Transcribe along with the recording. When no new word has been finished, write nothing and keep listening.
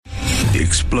the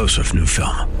explosive new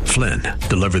film, Flynn,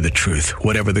 Deliver the Truth,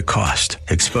 Whatever the Cost,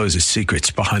 exposes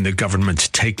secrets behind the government's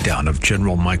takedown of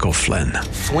General Michael Flynn.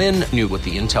 Flynn knew what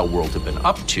the intel world had been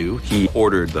up to. He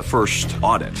ordered the first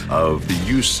audit of the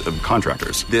use of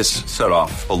contractors. This set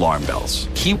off alarm bells.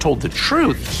 He told the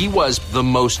truth. He was the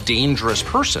most dangerous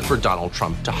person for Donald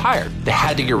Trump to hire. They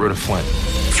had to get rid of Flynn.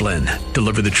 Flynn,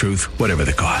 Deliver the Truth, Whatever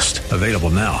the Cost. Available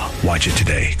now. Watch it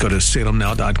today. Go to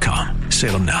salemnow.com.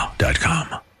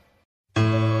 salemnow.com.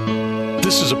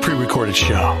 This is a pre-recorded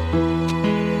show.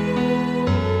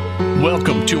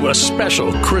 Welcome to a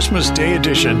special Christmas Day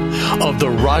edition of the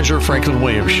Roger Franklin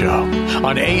Williams Show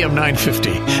on AM 950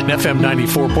 and FM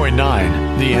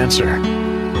 94.9, The Answer.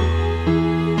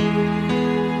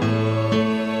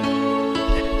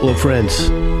 Hello, friends.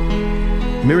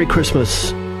 Merry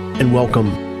Christmas and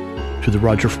welcome to the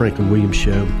Roger Franklin Williams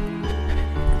Show.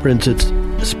 Friends, it's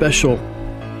special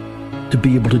to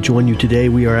be able to join you today.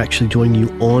 We are actually joining you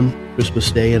on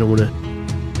Christmas Day, and I want to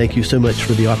thank you so much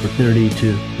for the opportunity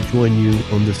to join you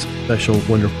on this special,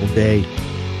 wonderful day.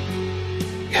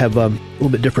 We have a little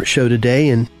bit different show today,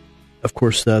 and of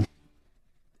course,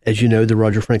 as you know, the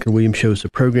Roger Franklin Williams Show is a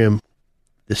program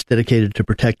that's dedicated to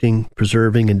protecting,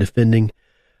 preserving, and defending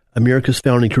America's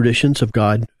founding traditions of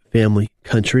God, family,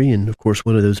 country, and of course,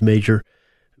 one of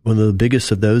the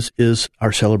biggest of those is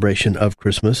our celebration of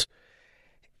Christmas.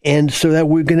 And so that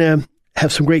we're going to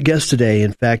have some great guests today.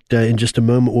 In fact, in just a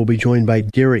moment, we'll be joined by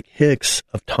Derek Hicks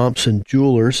of Thompson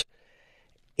Jewelers.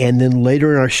 And then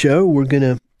later in our show, we're going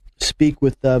to speak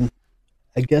with a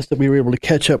guest that we were able to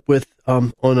catch up with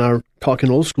on our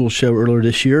Talking Old School show earlier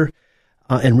this year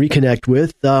and reconnect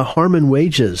with Harmon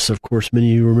Wages. Of course, many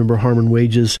of you remember Harmon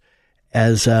Wages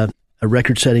as a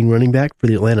record-setting running back for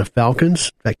the Atlanta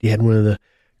Falcons. In fact, he had one of the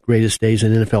greatest days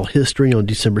in NFL history on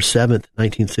December 7th,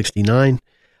 1969.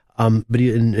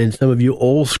 And some of you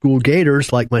old school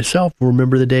Gators like myself will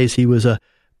remember the days he was a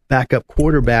backup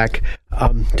quarterback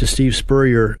to Steve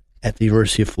Spurrier at the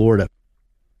University of Florida.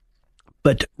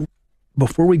 But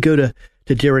before we go to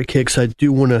Derek Hicks, I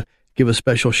do want to give a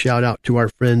special shout out to our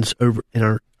friends over and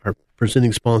our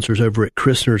presenting sponsors over at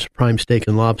Christner's Prime Steak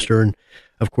and Lobster. And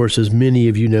of course, as many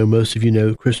of you know, most of you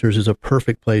know, Christner's is a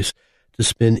perfect place to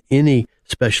spend any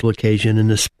special occasion,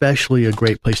 and especially a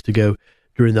great place to go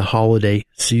during the holiday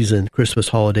season, Christmas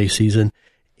holiday season.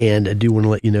 And I do want to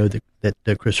let you know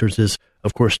that Christner's is,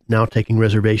 of course, now taking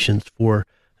reservations for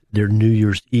their New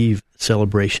Year's Eve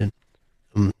celebration,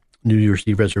 New Year's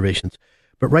Eve reservations.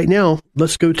 But right now,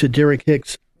 let's go to Derek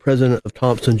Hicks, president of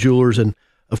Thompson Jewelers, and,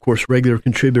 of course, regular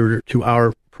contributor to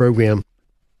our program.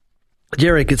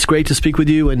 Derek, it's great to speak with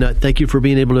you, and thank you for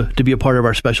being able to be a part of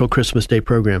our special Christmas Day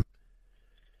program.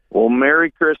 Well,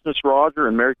 Merry Christmas, Roger,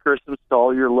 and Merry Christmas to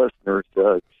all your listeners.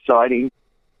 Exciting,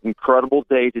 incredible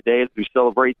day today as we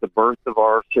celebrate the birth of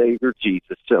our Savior,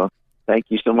 Jesus. So thank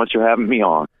you so much for having me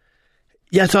on.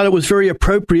 Yeah, I thought it was very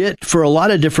appropriate for a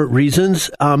lot of different reasons,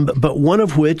 but one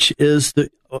of which is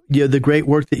the great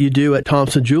work that you do at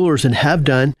Thompson Jewelers and have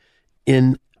done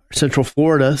in Central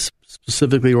Florida,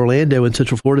 specifically Orlando and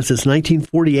Central Florida since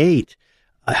 1948,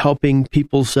 helping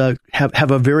people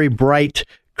have a very bright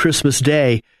Christmas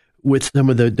day with some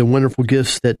of the wonderful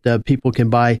gifts that people can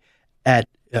buy at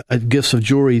gifts of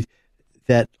jewelry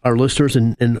that our listeners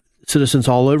and citizens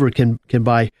all over can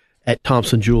buy at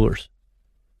Thompson Jewelers.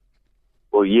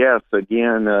 Well, yes,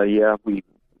 again, we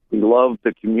love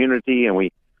the community and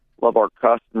we love our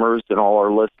customers and all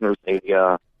our listeners.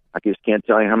 I just can't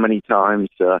tell you how many times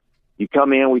you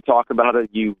come in, we talk about it,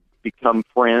 you become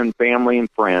family and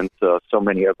friends. So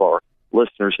many of our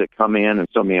listeners that come in and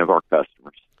so many of our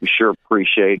customers. We sure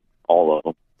appreciate all of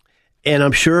them. And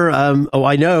I'm sure,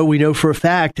 we know for a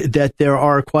fact that there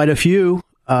are quite a few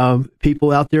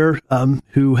people out there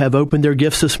who have opened their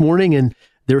gifts this morning, and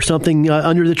there's something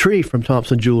under the tree from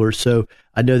Thompson Jewelers. So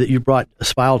I know that you brought a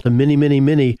smile to many, many,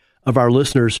 many of our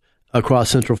listeners across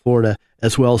Central Florida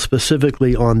as well,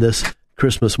 specifically on this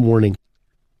Christmas morning.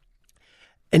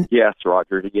 And yes,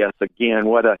 Roger. Yes, again,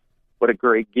 what a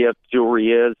great gift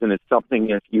jewelry is, and it's something,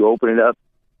 if you open it up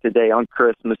today on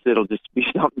Christmas, it'll just be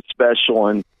something special,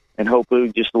 and hopefully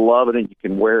you just love it, and you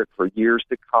can wear it for years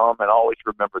to come, and always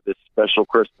remember this special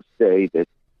Christmas day that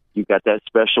you got that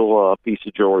special piece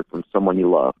of jewelry from someone you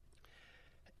love.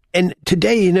 And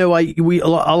today, we a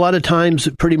lot of times,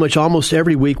 pretty much almost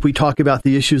every week, we talk about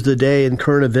the issues of the day and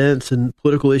current events and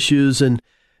political issues, and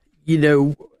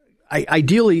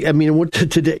ideally,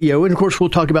 today, and of course, we'll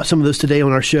talk about some of this today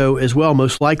on our show as well,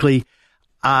 most likely.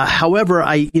 However,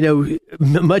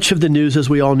 much of the news, as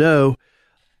we all know,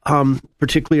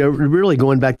 particularly really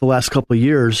going back the last couple of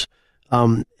years,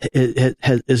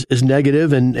 is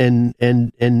negative and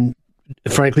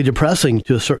frankly depressing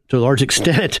to a large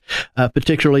extent,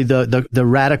 particularly the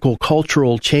radical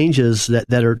cultural changes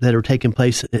that are taking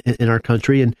place in our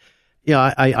country. And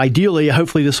ideally,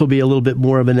 hopefully, this will be a little bit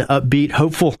more of an upbeat,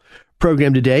 hopeful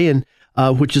program today, and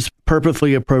which is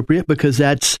perfectly appropriate because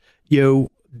that's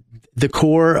the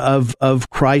core of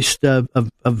Christ of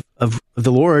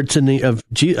the Lord sending of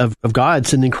God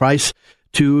sending Christ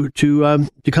to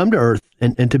come to earth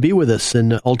and to be with us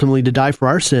and ultimately to die for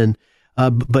our sin.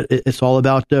 But it's all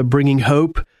about bringing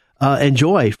hope and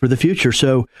joy for the future.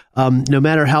 So no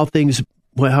matter how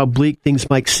bleak things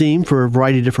might seem for a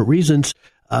variety of different reasons,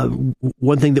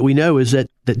 one thing that we know is that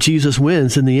Jesus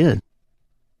wins in the end.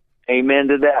 Amen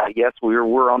to that. Yes,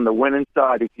 we're on the winning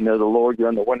side. If you know the Lord, you're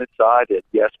on the winning side. And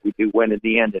yes, we do win in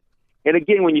the end. And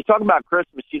again, when you talk about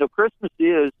Christmas, Christmas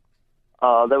is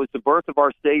that was the birth of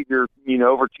our Savior,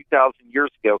 over 2,000 years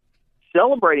ago.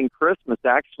 Celebrating Christmas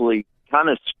actually kind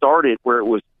of started where it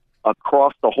was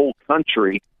across the whole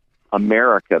country.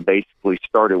 America basically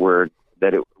started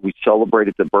we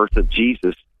celebrated the birth of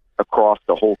Jesus across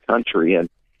the whole country. And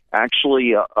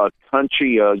actually,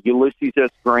 Ulysses S.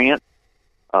 Grant,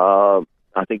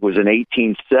 I think it was in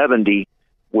 1870,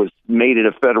 made it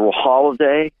a federal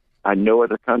holiday. No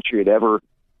other country had ever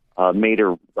made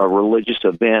a religious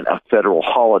event a federal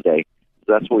holiday.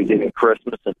 So that's what we did at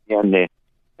Christmas. And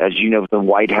as you know, the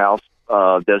White House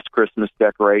does Christmas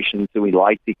decorations, and we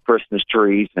light the Christmas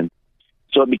trees. And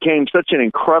so it became such an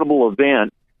incredible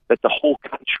event that the whole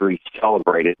country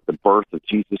celebrated the birth of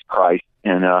Jesus Christ.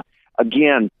 And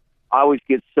again, I always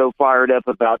get so fired up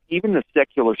about even the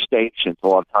secular stations. A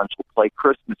lot of times we'll play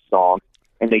Christmas songs,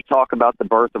 and they talk about the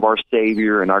birth of our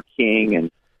Savior and our King,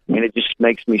 and it just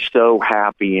makes me so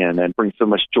happy and brings so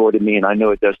much joy to me, and I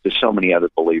know it does to so many other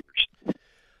believers.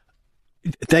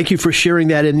 Thank you for sharing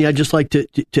that, and I'd just like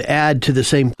to add to the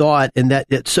same thought, and that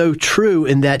it's so true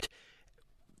in that.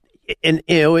 And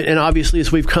obviously,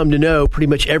 as we've come to know, pretty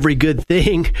much every good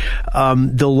thing,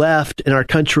 the left in our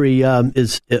country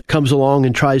comes along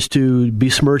and tries to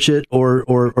besmirch it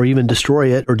or even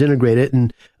destroy it or denigrate it.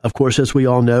 And of course, as we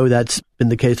all know, that's been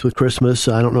the case with Christmas.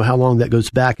 I don't know how long that goes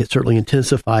back. It certainly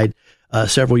intensified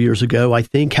several years ago. I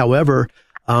think, however,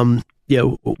 one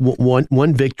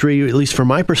victory, at least from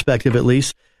my perspective, at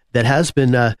least that has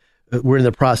been. We're in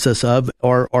the process of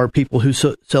are people who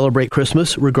celebrate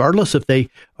Christmas, regardless if they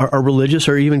are religious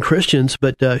or even Christians,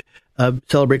 but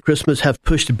celebrate Christmas, have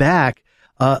pushed back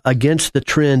against the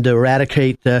trend to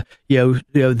eradicate the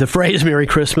phrase "Merry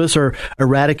Christmas" or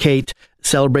eradicate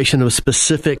celebration of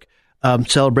specific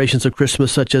celebrations of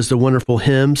Christmas, such as the wonderful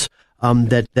hymns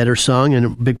that are sung and a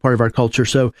big part of our culture.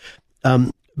 So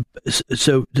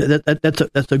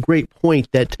that's a great point.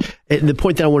 And the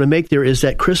point that I want to make there is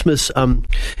that Christmas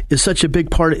is such a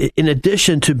big part. In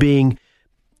addition to being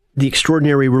the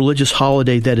extraordinary religious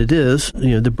holiday that it is,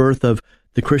 the birth of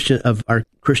our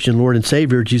Christian Lord and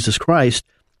Savior Jesus Christ,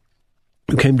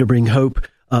 who came to bring hope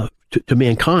to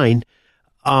mankind,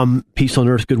 peace on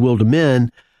earth, goodwill to men,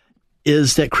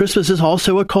 is that Christmas is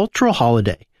also a cultural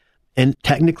holiday, and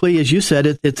technically, as you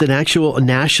said, it's an actual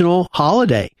national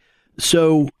holiday.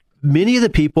 So many of the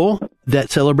people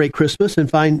that celebrate Christmas and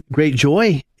find great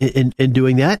joy in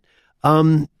doing that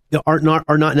are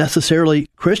not necessarily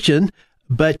Christian,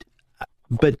 but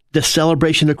the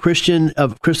celebration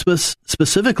of Christmas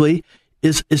specifically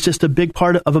is just a big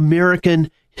part of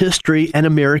American history and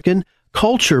American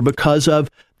culture because of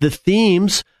the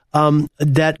themes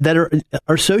that are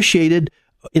associated,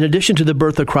 in addition to the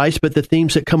birth of Christ, but the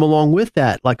themes that come along with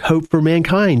that, like hope for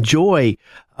mankind, joy,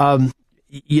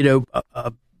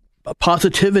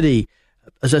 positivity,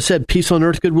 as I said, peace on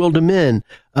earth, goodwill to men,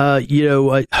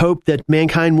 hope that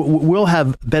mankind will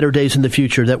have better days in the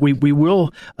future, that we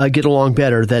will get along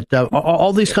better, that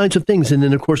all these kinds of things. And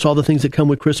then, of course, all the things that come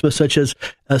with Christmas, such as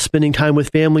spending time with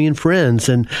family and friends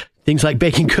and things like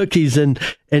baking cookies and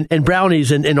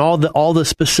brownies and all the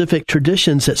specific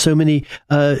traditions that so many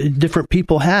different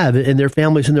people have in their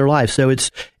families and their lives. So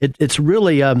it's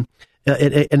really an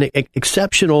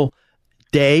exceptional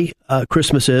day.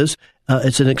 Christmas is.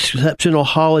 It's an exceptional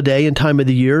holiday and time of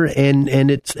the year,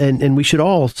 and we should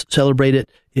all celebrate it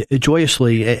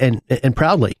joyously and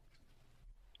proudly.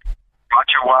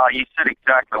 Roger, wow, you said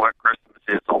exactly what Christmas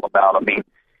is all about. I mean,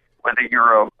 whether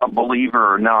you're a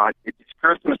believer or not,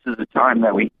 Christmas is a time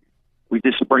that we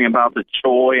just bring about the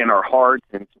joy in our hearts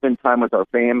and spend time with our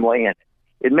family, and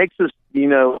it makes us,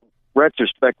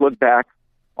 retrospect, look back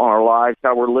on our lives,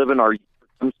 how we're living our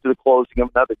comes to the closing of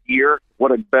another year.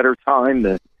 What a better time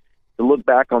to look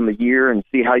back on the year and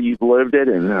see how you've lived it,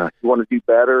 and you want to do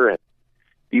better and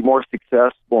be more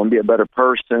successful and be a better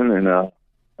person and a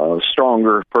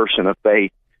stronger person of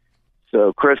faith.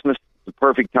 So Christmas is the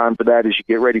perfect time for that as you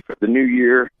get ready for the new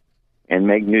year and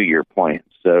make New Year plans.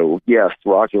 So, yes,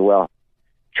 Roger, well,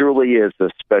 truly is a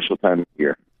special time of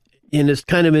year. And it's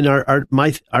kind of in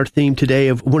our theme today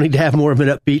of wanting to have more of an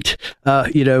upbeat,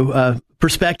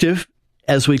 perspective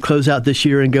as we close out this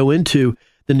year and go into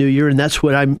the new year. And that's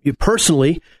what I'm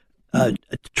personally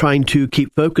trying to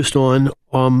keep focused on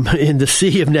in the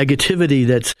sea of negativity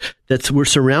that's we're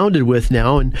surrounded with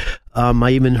now. And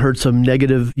I even heard some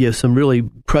negative, some really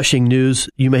crushing news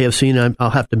you may have seen. I'll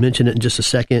have to mention it in just a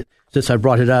second since I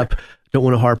brought it up. Don't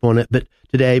want to harp on it, but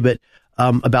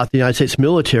about the United States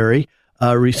military.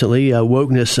 Recently,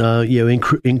 wokeness,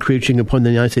 encroaching upon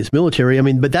the United States military. I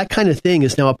mean, but that kind of thing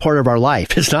is now a part of our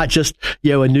life. It's not just,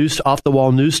 a news, off the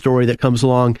wall news story that comes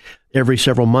along every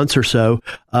several months or so.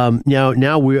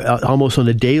 Now we're almost on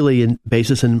a daily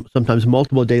basis and sometimes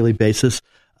multiple daily basis.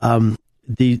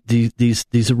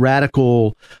 These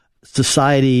radical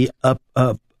society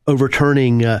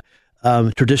overturning,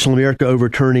 traditional America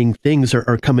overturning things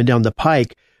are coming down the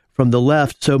pike from the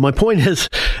left. So my point is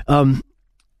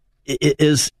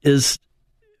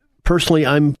personally,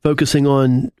 I'm focusing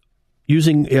on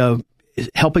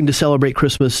helping to celebrate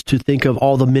Christmas to think of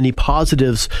all the many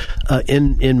positives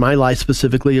in my life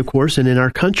specifically, of course, and in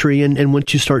our country. And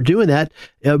once you start doing that,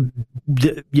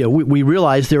 we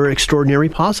realize there are extraordinary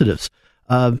positives.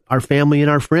 Our family and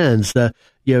our friends, all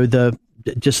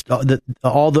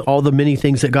the many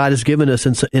things that God has given us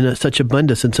in such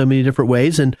abundance in so many different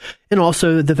ways, and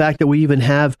also the fact that we even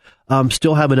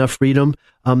still have enough freedom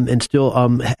and still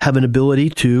have an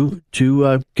ability to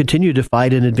continue to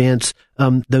fight and advance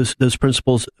those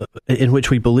principles in which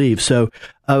we believe. So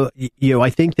I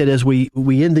think that as we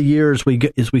end the year, as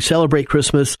we celebrate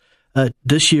Christmas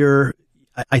this year,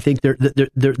 I think there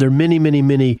are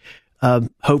many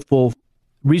hopeful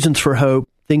reasons for hope.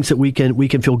 Things that we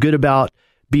can feel good about,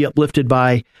 be uplifted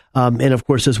by, and of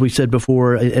course, as we said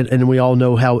before, and we all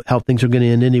know how things are going to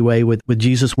end anyway. With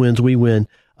Jesus wins, we win,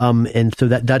 and so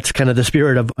that's kind of the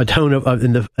spirit of a tone of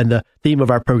and the theme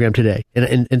of our program today.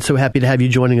 And so happy to have you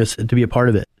joining us to be a part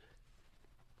of it.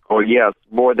 Oh yes,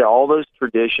 boy, all those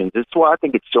traditions. This is why I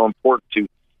think it's so important to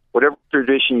whatever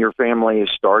tradition your family has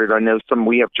started. I know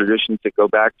we have traditions that go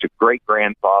back to great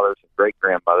grandfathers and great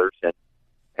grandmothers,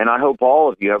 and I hope all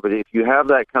of you have it. If you have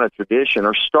that kind of tradition,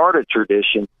 or start a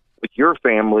tradition with your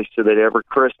family so that every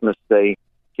Christmas they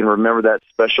can remember that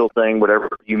special thing, whatever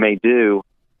you may do.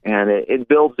 And it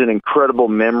builds an incredible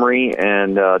memory,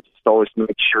 and just always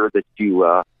make sure that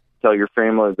you tell your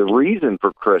family the reason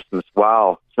for Christmas.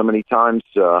 Wow, so many times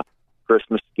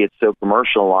Christmas gets so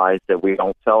commercialized that we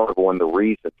don't tell everyone the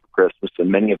reason for Christmas, and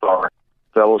many of our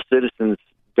fellow citizens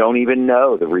don't even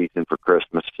know the reason for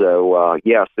Christmas. So,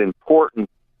 yes, important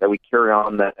that we carry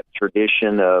on that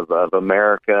tradition of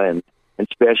America, and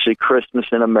especially Christmas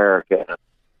in America.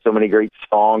 So many great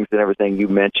songs and everything you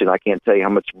mentioned. I can't tell you how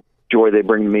much joy they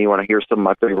bring to me when I hear some of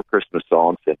my favorite Christmas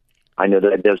songs. And I know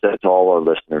that it does that to all our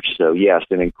listeners. So, yes,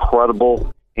 an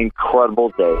incredible day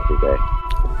today.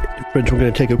 Friends, we're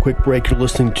going to take a quick break. You're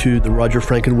listening to the Roger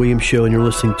Franklin Williams Show, and you're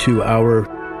listening to our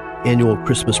annual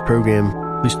Christmas program.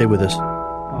 Please stay with us.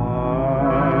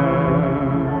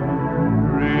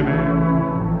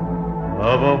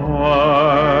 Of a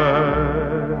white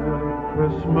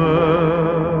Christmas,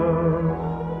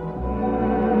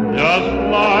 just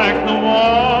like the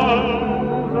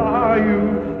ones I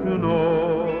used to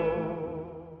know.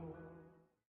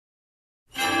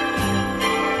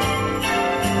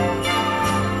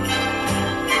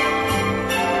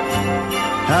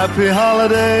 Happy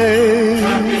holiday,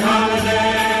 happy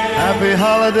holiday, happy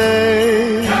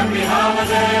holiday, happy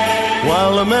holiday.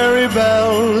 While the merry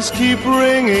bells keep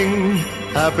ringing,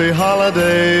 happy holiday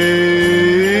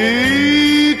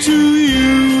to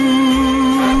you.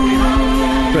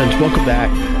 Friends, welcome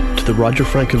back to the Roger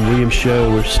Franklin Williams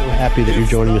Show. We're so happy that you're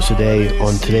joining us today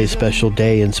on today's special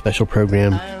day and special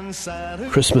program,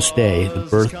 Christmas Day, the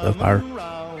birth of our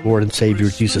Lord and Savior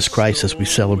Jesus Christ, as we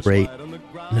celebrate.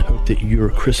 And I hope that your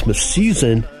Christmas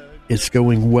season is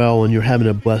going well and you're having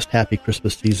a blessed, happy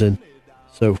Christmas season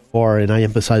so far. And I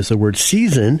emphasize the word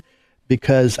season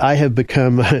because I have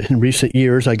become, in recent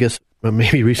years, I guess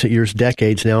maybe recent years,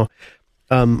 decades now,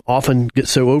 often get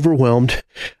so overwhelmed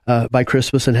by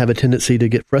Christmas and have a tendency to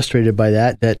get frustrated by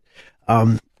that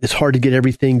it's hard to get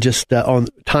everything just on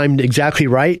timed exactly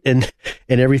right and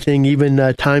everything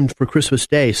even timed for Christmas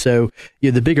Day. So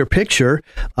the bigger picture,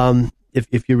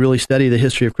 if you really study the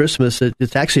history of Christmas,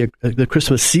 it's actually the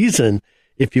Christmas season,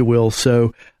 if you will.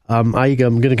 So I'm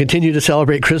going to continue to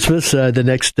celebrate Christmas the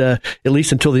next, at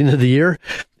least until the end of the year.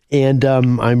 And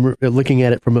I'm looking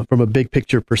at it from a big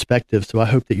picture perspective. So I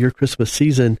hope that your Christmas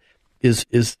season is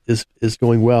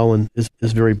going well and is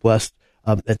very blessed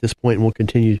at this point, and will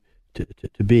continue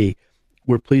to be.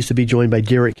 We're pleased to be joined by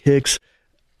Derek Hicks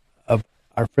of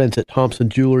our friends at Thompson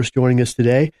Jewelers joining us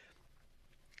today.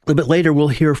 A little bit later, we'll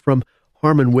hear from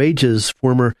Harmon Wages,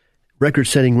 former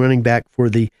record-setting running back for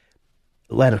the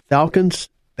Atlanta Falcons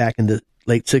back in the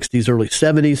late 60s, early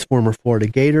 70s, former Florida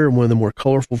Gator, one of the more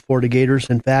colorful Florida Gators.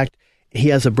 In fact, he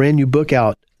has a brand new book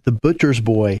out, The Butcher's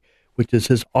Boy, which is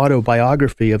his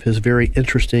autobiography of his very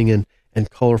interesting and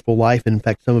colorful life. In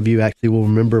fact, some of you actually will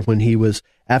remember when he was,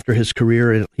 after his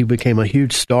career, he became a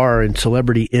huge star and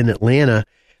celebrity in Atlanta,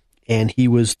 and he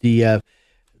was the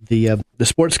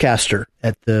sportscaster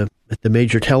at the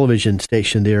major television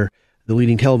station there, the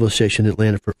leading television station in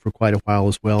Atlanta for quite a while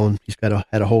as well, and he's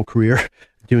had a whole career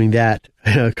doing that,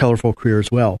 a colorful career as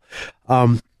well.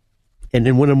 And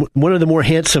one of the more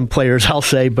handsome players, I'll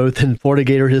say, both in Florida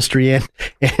Gator history and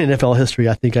NFL history.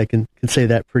 I think I can say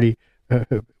that pretty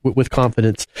with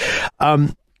confidence.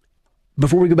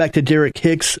 Before we go back to Derek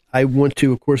Hicks, I want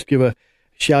to, of course, give a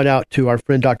shout out to our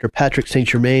friend Dr. Patrick St.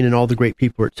 Germain and all the great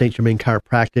people at St. Germain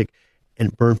Chiropractic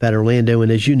and Burnfat Orlando.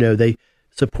 And as you know, they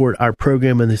support our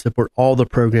program and they support all the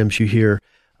programs you hear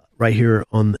right here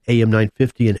on AM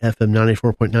 950 and FM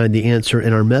 94.9, The Answer,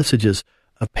 and our messages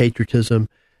of patriotism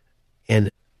and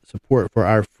support for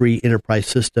our free enterprise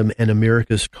system and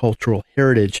America's cultural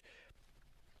heritage.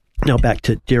 Now back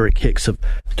to Derek Hicks of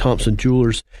Thompson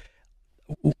Jewelers.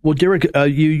 Well, Derek,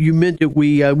 you meant that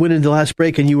we went into the last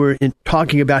break and you were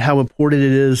talking about how important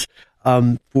it is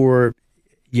for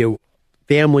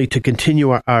family to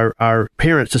continue our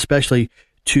parents, especially,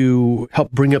 to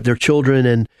help bring up their children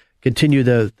and continue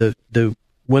the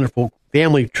wonderful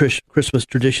family Christmas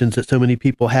traditions that so many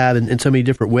people have in so many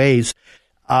different ways.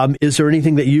 Is there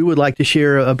anything that you would like to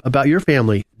share about your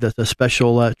family, that's a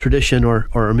special tradition or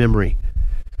a memory?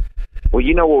 Well,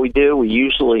 you know what we do? We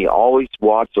usually always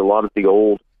watch a lot of the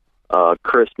old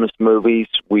Christmas movies.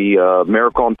 We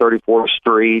Miracle on 34th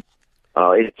Street,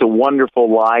 It's a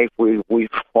Wonderful Life. We've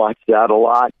watched that a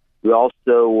lot. We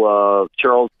also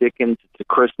Charles Dickens' It's a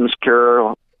Christmas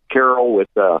Carol with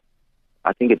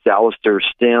I think it's Alistair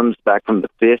Stems back from the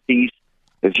 50s.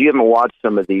 If you haven't watched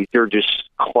some of these, they're just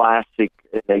classic.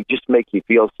 They just make you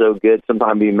feel so good.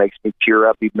 Sometimes it makes me tear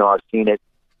up, even though I've seen it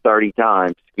 30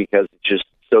 times, because it's just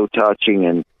so touching,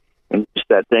 and just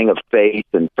that thing of faith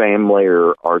and family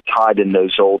are tied in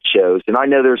those old shows. And I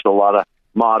know there's a lot of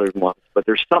modern ones, but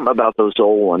there's something about those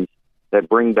old ones that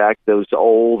bring back those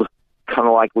old, kind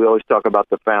of like we always talk about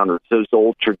the founders, those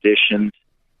old traditions,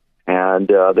 and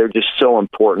they're just so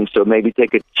important. So maybe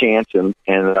take a chance and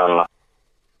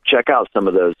check out some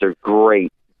of those. They're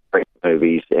great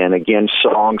movies. And again,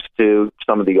 songs too,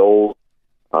 some of the old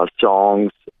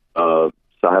songs,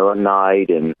 Silent Night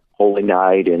and Holy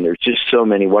Night, and there's just so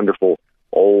many wonderful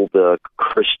old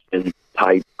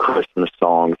Christian-type Christmas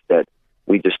songs that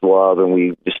we just love, and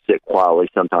we just sit quietly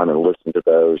sometime and listen to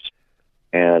those.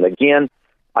 And again,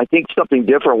 I think something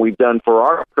different we've done for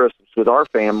our Christmas with our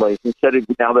families, instead of,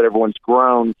 now that everyone's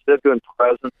grown, instead of doing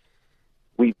presents,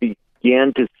 we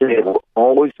begin to say we're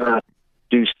always going to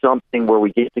do something where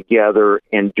we get together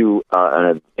and do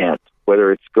an event.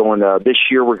 Whether it's going this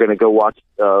year, we're going to go watch,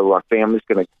 our family's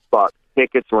going to buy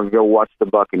tickets, we're going to go watch the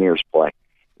Buccaneers play.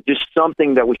 Just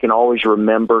something that we can always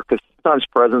remember, because sometimes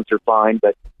presents are fine,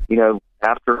 but,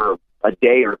 after a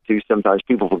day or two, sometimes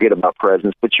people forget about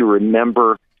presents, but you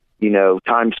remember,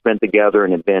 time spent together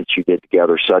and events you did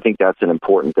together. So I think that's an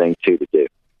important thing, too, to do.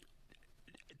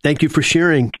 Thank you for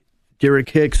sharing, Derek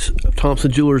Hicks of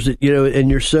Thompson Jewelers. And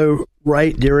you're so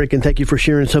right, Derek, and thank you for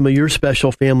sharing some of your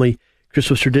special family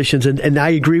Christmas traditions. And I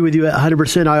agree with you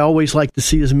 100%. I always like to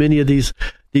see as many of these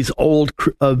old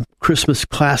Christmas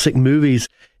classic movies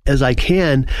as I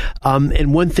can.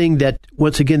 And one thing that,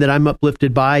 once again, that I'm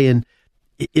uplifted by and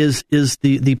is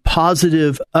the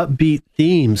positive, upbeat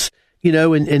themes,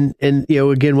 and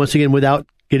again, once again, without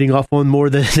getting off on more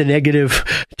than the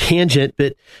negative tangent,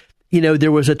 but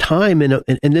there was a time, and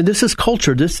this is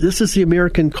culture. This is the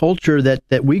American culture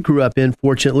that we grew up in,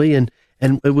 fortunately, and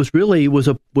it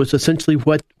was essentially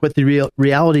what the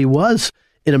reality was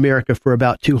in America for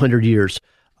about 200 years.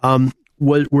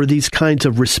 Were these kinds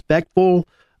of respectful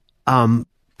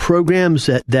programs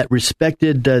that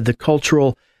respected the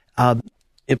cultural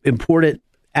important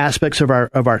aspects of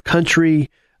our country,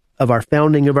 of our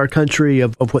founding of our country,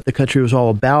 of what the country was all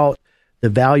about, the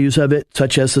values of it,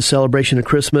 such as the celebration of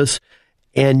Christmas.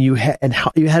 And you had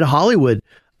Hollywood,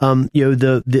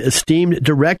 the esteemed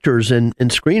directors and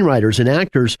screenwriters and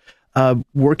actors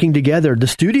working together, the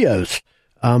studios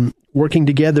working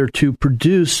together to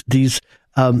produce these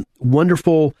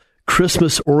wonderful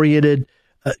Christmas-oriented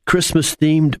Christmas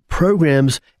themed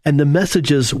programs, and the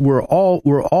messages were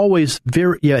always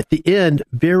very, at the end,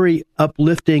 very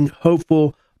uplifting,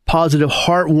 hopeful, positive,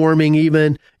 heartwarming,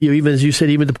 even as you said,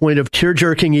 even to the point of tear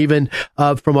jerking, even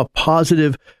from a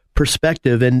positive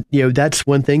perspective. And that's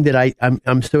one thing that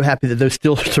I'm so happy that those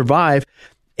still survive,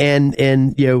 and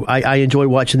I enjoy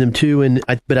watching them too.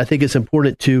 But I think it's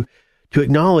important to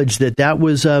acknowledge that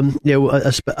was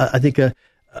I think a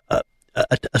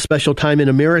special time in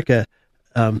America,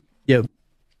 at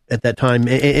that time,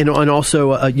 and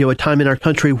also a time in our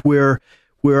country where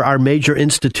our major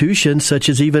institutions, such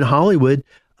as even Hollywood,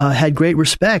 had great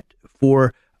respect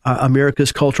for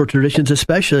America's cultural traditions,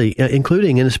 especially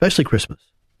especially Christmas.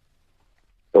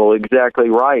 Well, exactly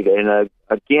right. And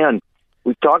again,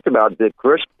 we've talked about the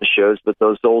Christmas shows, but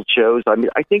those old shows, I mean,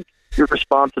 I think your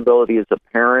responsibility as a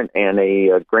parent and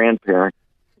a grandparent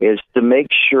is to make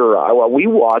sure. We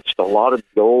watched a lot of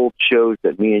the old shows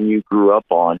that me and you grew up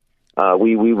on.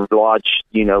 We watched,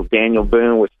 Daniel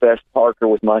Boone with Fess Parker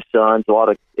with my sons, a lot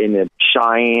of in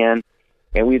Cheyenne,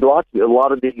 and we watched a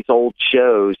lot of these old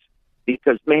shows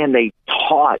because, man, they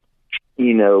taught,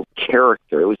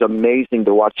 character. It was amazing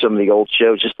to watch some of the old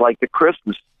shows, just like the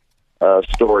Christmas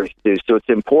stories do. So it's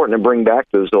important to bring back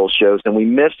those old shows, and we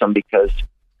miss them because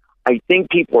I think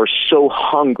people are so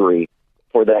hungry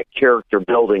for that character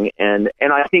building, and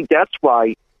I think that's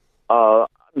why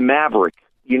Maverick,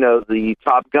 the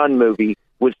Top Gun movie,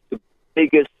 was the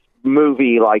biggest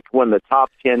movie, like one of the top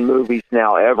 10 movies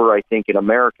now ever, I think, in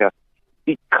America,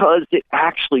 because it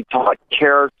actually taught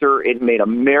character. It made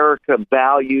America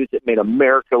values. It made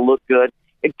America look good.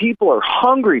 And people are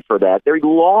hungry for that. They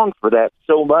long for that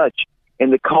so much.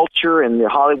 And the culture and the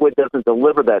Hollywood doesn't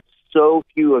deliver that so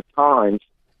few of times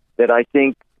that I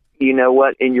think,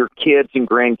 and your kids and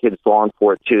grandkids long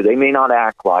for it too. They may not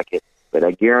act like it, but I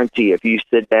guarantee if you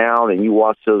sit down and you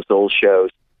watch those old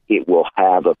shows, it will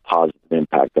have a positive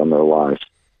impact on their lives.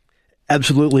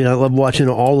 Absolutely. I love watching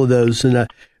all of those. And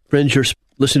friends, you're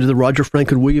listening to the Roger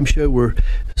Franklin Williams Show. We're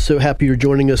so happy you're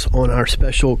joining us on our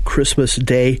special Christmas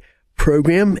Day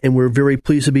program. And we're very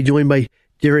pleased to be joined by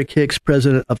Derek Hicks,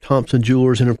 president of Thompson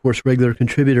Jewelers, and of course, regular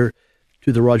contributor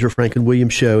to the Roger Franklin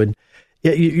Williams Show. And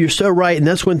yeah, you're so right. And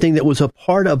that's one thing that was a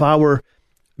part of our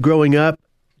growing up,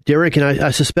 Derek, and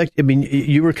I suspect,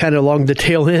 you were kind of along the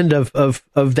tail end of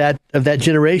that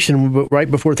generation, right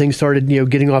before things started,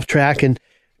 getting off track and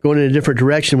going in a different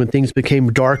direction, when things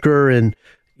became darker and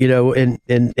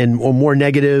more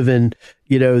negative, and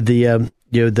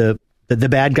the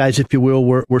bad guys, if you will,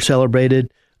 were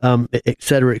celebrated, et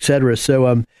cetera, et cetera.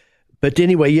 So, but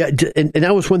anyway, yeah, and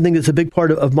that was one thing that's a big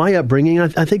part of my upbringing.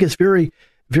 I think it's very,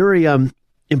 very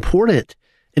important,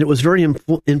 and it was very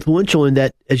influential in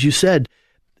that, as you said,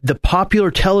 the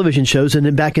popular television shows, and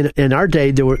then back in our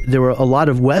day, there were a lot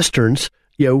of westerns,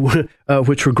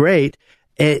 which were great,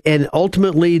 and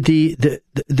ultimately the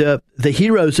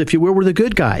heroes, if you will, were the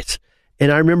good guys.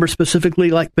 And I remember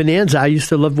specifically like Bonanza. I used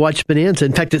to love watch Bonanza.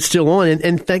 In fact, it's still on. And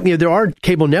in fact, there are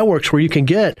cable networks where you can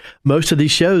get most of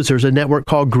these shows. There's a network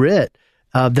called Grit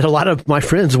that a lot of my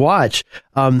friends watch.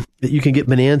 That you can get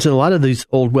Bonanza and a lot of these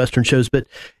old Western shows. But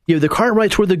the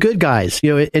Cartwrights were the good guys.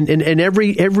 And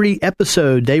every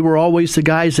episode they were always the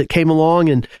guys that came along,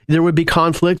 and there would be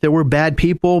conflict. There were bad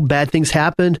people. Bad things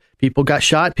happened. People got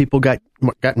shot. People got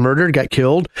murdered. Got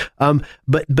killed.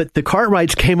 But the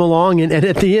Cartwrights came along, and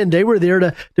at the end they were there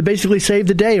to basically save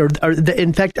the day.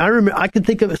 In fact, I remember I can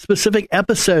think of specific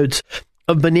episodes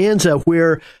of Bonanza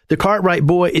where the Cartwright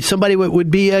boy, somebody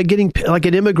would be getting, like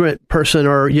an immigrant person,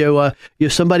 or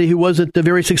somebody who wasn't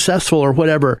very successful or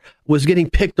whatever, was getting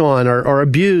picked on or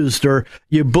abused, or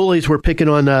bullies were picking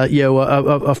on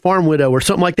a farm widow or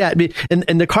something like that.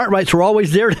 And the Cartwrights were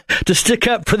always there to stick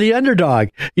up for the underdog,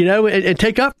 and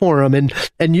take up for them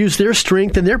and use their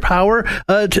strength and their power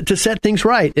to set things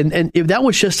right. And that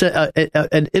was just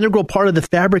an integral part of the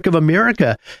fabric of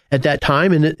America at that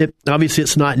time. And it obviously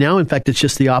it's not now. In fact, it's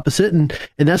just the opposite. And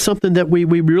that's something that we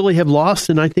really have lost.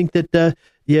 And I think that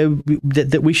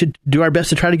that we should do our best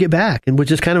to try to get back, and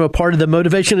which is kind of a part of the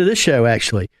motivation of this show,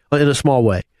 actually, in a small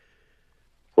way.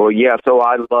 Well, yeah, so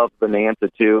I love Bonanza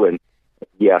too, and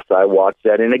yes, I watch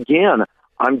that. And again,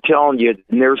 I'm telling you,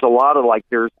 there's a lot of,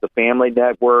 there's the Family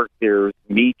Network, there's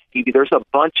Me TV, there's a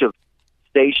bunch of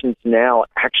stations now.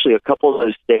 Actually, a couple of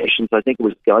those stations, I think it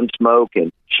was Gunsmoke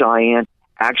and Cheyenne,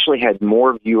 actually had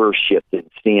more viewership than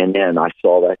CNN. I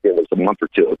saw that it was a month or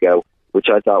two ago, which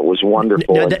I thought was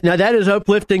wonderful. Now that is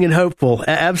uplifting and hopeful.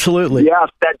 Absolutely. Yes,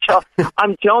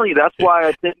 I'm telling you, that's why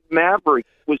I think Maverick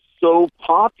was so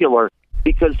popular,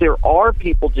 because there are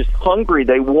people just hungry.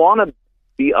 They want to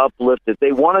be uplifted.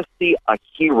 They want to see a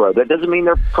hero. That doesn't mean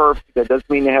they're perfect. That doesn't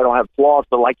mean they don't have flaws.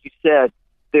 But like you said,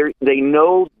 they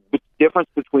know the difference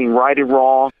between right and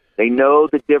wrong. They know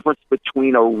the difference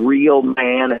between a real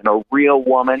man and a real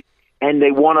woman. And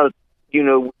they want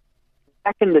to,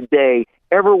 back in the day,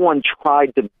 everyone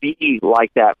tried to be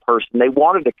like that person. They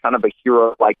wanted a kind of a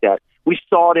hero like that. We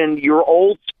saw it in your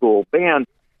old school. Man,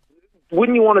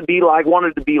 wouldn't you wanted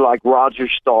to be like Roger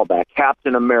Staubach,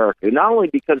 Captain America, not only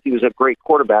because he was a great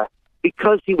quarterback,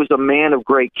 because he was a man of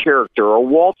great character, or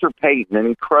Walter Payton, an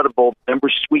incredible member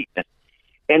sweetness.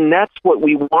 And that's what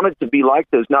we wanted to be like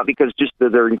those, not because just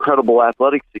of their incredible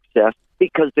athletic success,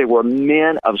 because they were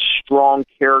men of strong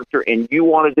character, and you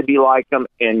wanted to be like them,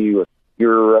 and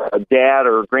your dad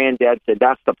or granddad said,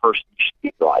 that's the person you should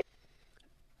be like.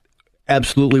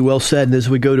 Absolutely well said. And as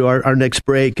we go to our next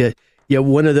break,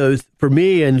 one of those, for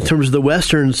me, in terms of the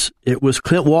Westerns, it was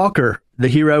Clint Walker, the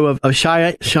hero of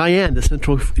Cheyenne, the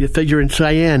central figure in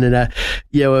Cheyenne. And, I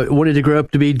wanted to grow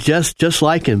up to be just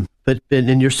like him.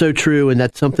 And you're so true. And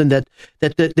that's something that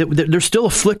there's still a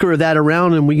flicker of that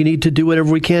around, and we need to do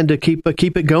whatever we can to keep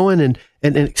it going and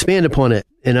expand upon it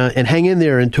and hang in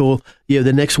there until,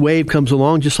 the next wave comes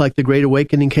along, just like the Great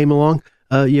Awakening came along,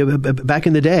 back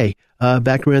in the day,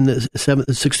 back around the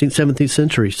 16th, 17th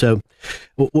century. So,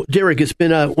 Derek, it's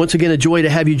been once again a joy to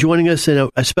have you joining us, and I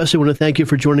especially want to thank you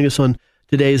for joining us on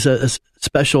today's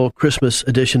special Christmas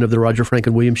edition of the Roger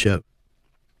Franklin Williams Show.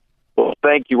 Well,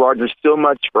 thank you, Roger, so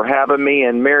much for having me,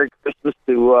 and Merry Christmas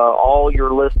to all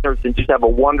your listeners, and just have a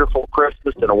wonderful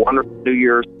Christmas and a wonderful New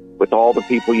Year's with all the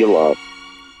people you love.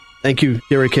 Thank you,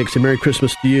 Derek Hicks, and Merry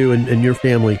Christmas to you and your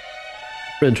family.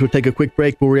 Friends, we'll take a quick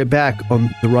break. We'll be back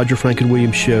on the Roger Franklin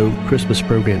Williams Show Christmas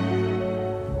program.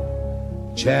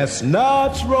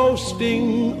 Chestnuts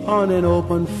roasting on an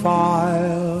open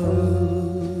fire,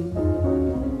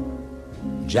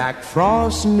 Jack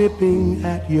Frost nipping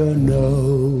at your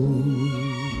nose.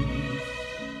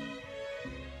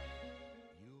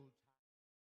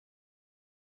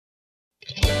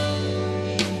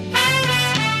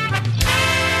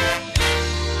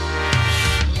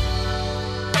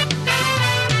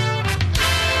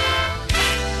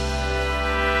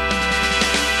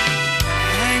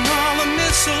 Hang all the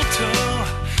mistletoe,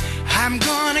 I'm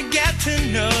gonna get to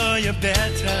know you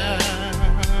better.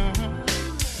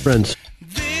 Friends,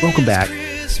 welcome back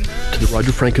to the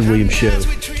Roger Franklin Williams Show.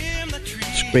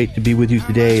 It's great to be with you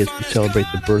today as we celebrate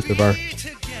the birth of our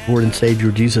Lord and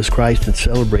Savior Jesus Christ, and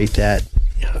celebrate that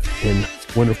in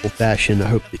wonderful fashion. I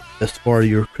hope that thus far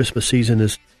your Christmas season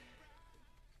is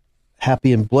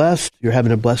happy and blessed. You're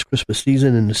having a blessed Christmas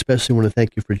season, and especially want to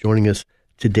thank you for joining us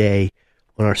today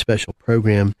on our special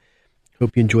program.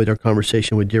 Hope you enjoyed our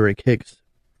conversation with Derek Hicks,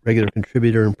 regular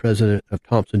contributor and president of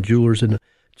Thompson Jewelers. In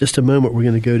just a moment, we're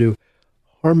going to go to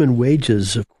Harmon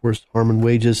Wages. Of course, Harmon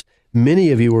Wages, many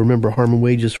of you will remember Harmon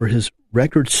Wages for his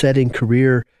record-setting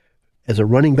career as a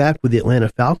running back with the Atlanta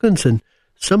Falcons, and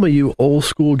some of you old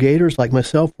school Gators like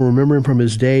myself will remember him from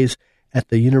his days at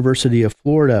the University of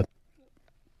Florida.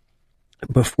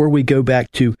 Before we go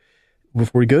to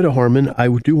Harmon, I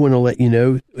do want to let you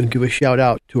know and give a shout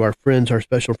out to our friends, our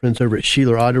special friends over at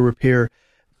Sheeler Auto Repair.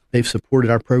 They've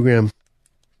supported our program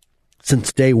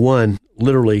since day one,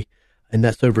 literally, and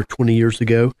that's over 20 years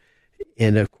ago.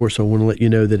 And of course, I want to let you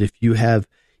know that if you have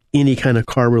any kind of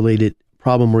car-related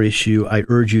problem or issue, I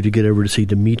urge you to get over to see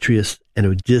Demetrius and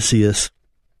Odysseus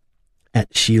at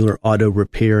Sheeler Auto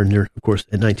Repair. And they're, of course,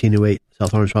 at 1908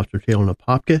 South Orange Officer Trail in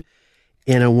Apopka.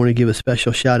 And I want to give a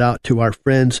special shout out to our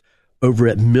friends over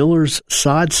at Miller's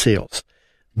Sod Sales.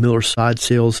 Miller's Sod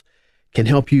Sales can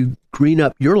help you green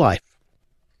up your life.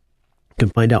 You can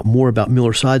find out more about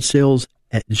Miller Sod Sales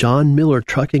at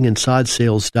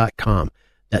johnmillertruckingandsodSales.com.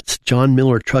 That's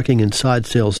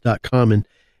johnmillertruckingandsodSales.com. And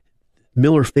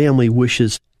Miller family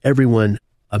wishes everyone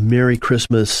a Merry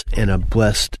Christmas and a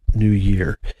blessed New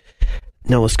Year.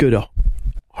 Now let's go to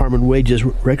Harmon Wages,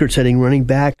 record-setting running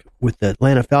back with the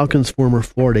Atlanta Falcons, former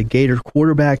Florida Gator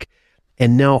quarterback,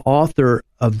 and now author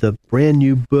of the brand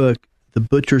new book, The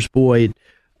Butcher's Boy.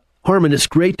 Harmon, it's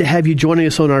great to have you joining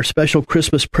us on our special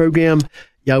Christmas program.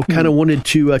 Yeah, I kind of wanted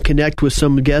to connect with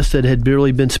some guests that had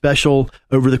really been special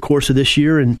over the course of this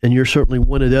year, and you're certainly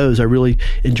one of those. I really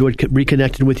enjoyed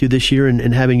reconnecting with you this year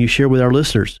and having you share with our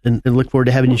listeners, and look forward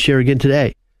to having you share again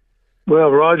today.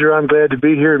 Well, Roger, I'm glad to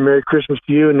be here, and Merry Christmas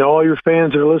to you and all your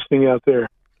fans that are listening out there.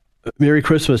 Merry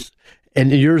Christmas. And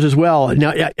yours as well.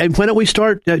 Now, why don't we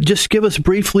start, just give us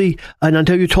briefly, and I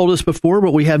know you told us before,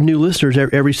 but we have new listeners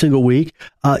every single week,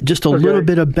 just a little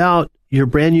bit about your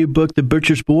brand new book, The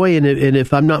Butcher's Boy, and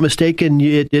if I'm not mistaken,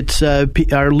 it's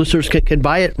our listeners can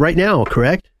buy it right now,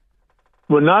 correct?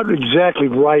 Well, not exactly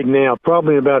right now.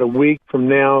 Probably in about a week from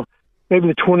now, maybe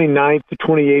the 29th, the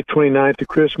 28th, 29th of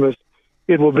Christmas.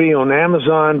 It will be on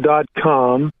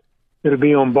Amazon.com. It'll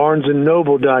be on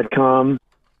BarnesandNoble.com,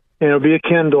 and it'll be a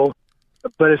Kindle.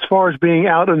 But as far as being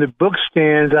out on the book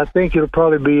stands, I think it'll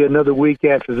probably be another week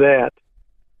after that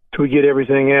till we get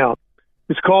everything out.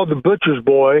 It's called The Butcher's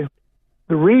Boy.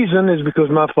 The reason is because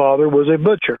my father was a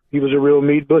butcher. He was a real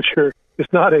meat butcher.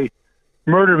 It's not a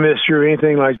murder mystery or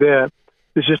anything like that.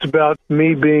 It's just about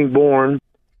me being born.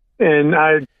 And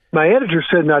my editor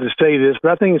said not to say this,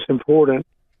 but I think it's important.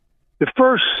 The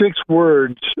first 6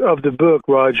 words of the book,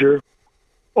 Roger,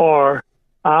 are,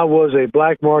 I was a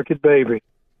black market baby.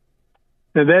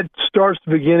 And that starts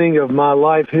the beginning of my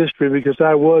life history because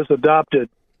I was adopted.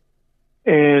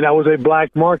 And I was a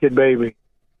black market baby.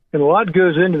 And a lot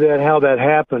goes into that, how that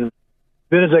happened.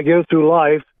 Then as I go through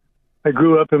life, I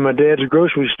grew up in my dad's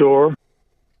grocery store.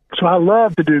 So I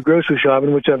love to do grocery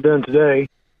shopping, which I've done today,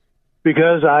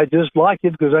 because I just like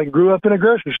it because I grew up in a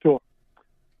grocery store.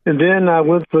 And then I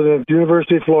went for the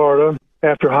University of Florida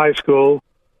after high school,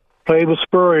 played with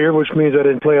Spurrier, which means I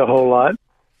didn't play a whole lot.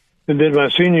 And then my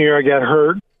senior year, I got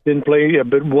hurt, didn't play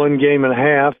but 1 game and a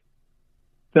half.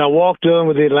 Then I walked on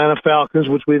with the Atlanta Falcons,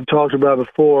 which we've talked about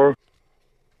before,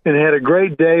 and had a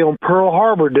great day on Pearl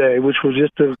Harbor Day, which was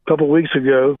just a couple of weeks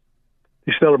ago,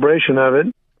 the celebration of it,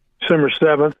 December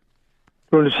 7th.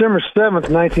 So on December 7th,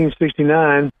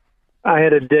 1969, I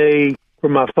had a day for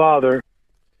my father.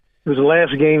 It was the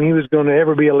last game he was going to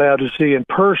ever be allowed to see in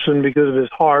person because of his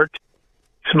heart.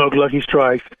 Smoked Lucky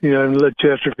Strikes, and Led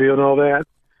Chesterfield and all that.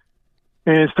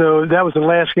 And so that was the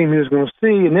last game he was going to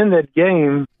see. And in that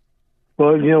game,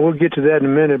 well, we'll get to that in a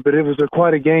minute, but it was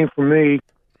quite a game for me,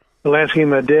 the last game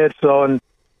my dad saw. And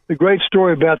the great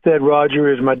story about that,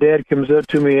 Roger, is my dad comes up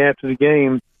to me after the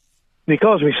game, and he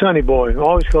calls me Sonny Boy.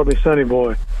 Always called me Sonny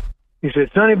Boy. He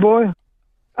said, Sonny Boy,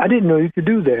 I didn't know you could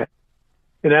do that.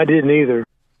 And I didn't either,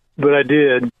 but I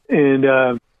did.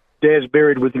 And Dad's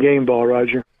buried with the game ball,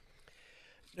 Roger.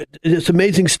 It's an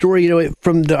amazing story,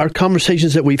 from our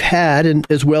conversations that we've had, and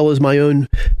as well as my own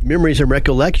memories and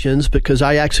recollections, because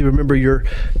I actually remember your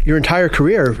entire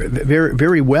career very,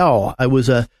 very well. I was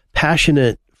a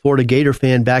passionate Florida Gator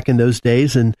fan back in those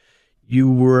days, and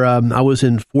you were. I was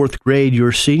in 4th grade,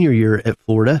 your senior year at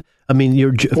Florida. I mean,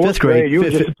 your 5th grade. You were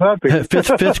just a puppy.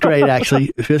 Fifth grade,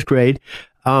 actually, 5th grade.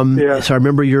 Yeah. So I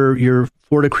remember your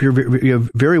Florida career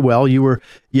very well. You were,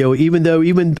 even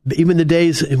the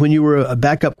days when you were a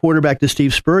backup quarterback to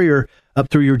Steve Spurrier up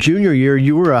through your junior year,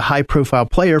 you were a high profile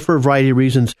player for a variety of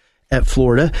reasons at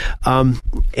Florida. And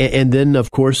then,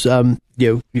 of course,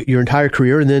 your entire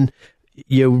career, and then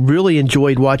really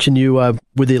enjoyed watching you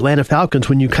with the Atlanta Falcons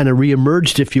when you kind of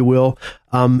reemerged, if you will,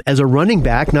 as a running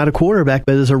back, not a quarterback,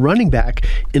 but as a running back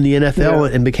in the NFL,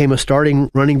 and became a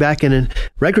starting running back and a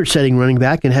record-setting running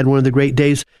back, and had one of the great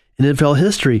days in NFL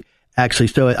history, actually.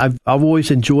 So I've always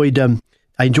enjoyed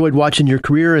I enjoyed watching your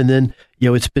career, and then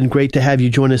it's been great to have you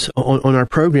join us on our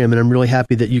program, and I'm really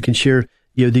happy that you can share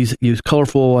these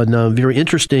colorful and very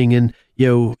interesting and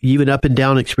even up and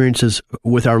down experiences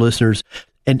with our listeners.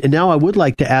 And now I would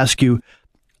like to ask you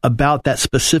about that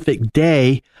specific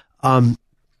day,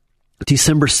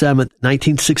 December 7th,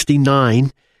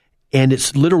 1969, and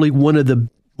it's literally one of the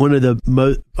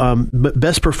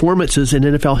best performances in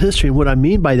NFL history. And what I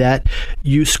mean by that,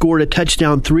 you scored a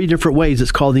touchdown 3 different ways.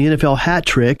 It's called the NFL hat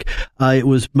trick. It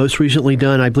was most recently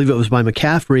done, I believe it was by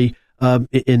McCaffrey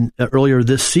earlier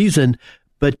this season.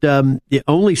 But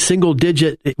only single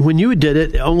digit, when you did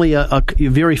it, only a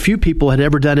very few people had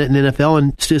ever done it in NFL,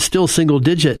 and still single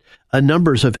digit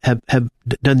numbers have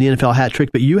done the NFL hat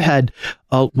trick. But you had,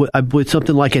 I believe,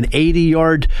 something like an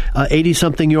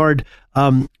 80-something yard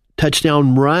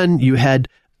touchdown run. You had,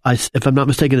 if I'm not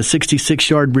mistaken, a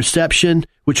 66-yard reception,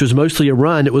 which was mostly a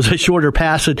run. It was a shorter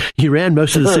pass, and you ran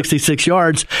most of the 66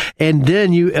 yards. And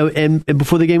then and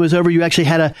before the game was over, you actually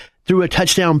threw a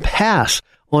touchdown pass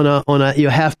on a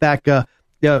halfback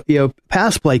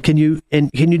pass play. Can you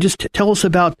just tell us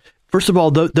about, first of all,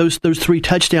 those 3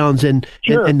 touchdowns and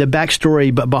the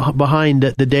backstory behind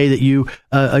the day that you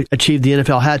achieved the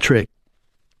NFL hat trick?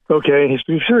 Okay,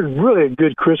 it's really a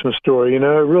good Christmas story. It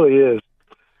really is.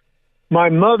 My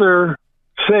mother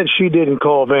said she didn't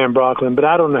call Van Brocklin, but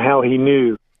I don't know how he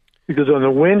knew, because on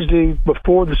the Wednesday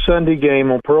before the Sunday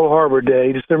game on Pearl Harbor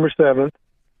Day, December 7th,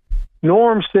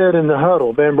 Norm said in the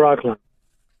huddle, Van Brocklin,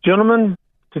 "Gentlemen,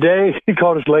 today," he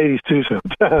called us ladies too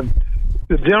sometimes.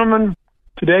 "The gentlemen,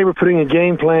 today we're putting a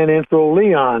game plan in for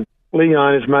Leon."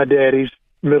 Leon is my daddy's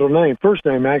middle name, first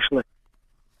name actually.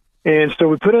 And so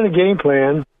we put in a game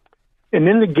plan, and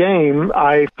in the game,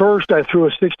 I threw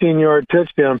a 16-yard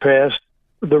touchdown pass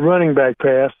the running back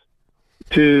pass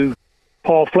to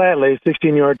Paul Flatley,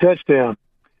 16-yard touchdown.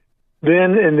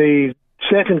 Then in the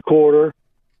second quarter,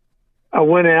 I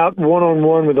went out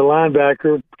one-on-one with the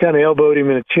linebacker, kind of elbowed him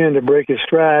in the chin to break his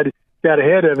stride, got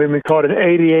ahead of him and caught an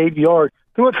 88-yard.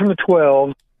 Threw it from the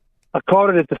 12. I caught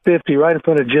it at the 50 right in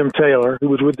front of Jim Taylor, who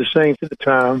was with the Saints at the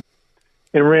time,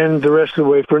 and ran the rest of the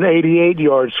way for an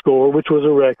 88-yard score, which was a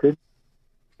record.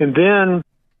 And then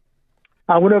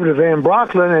I went over to Van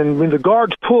Brocklin, and when the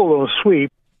guards pull on a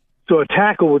sweep, so a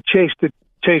tackle would chase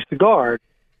the guard.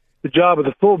 The job of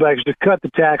the fullback is to cut the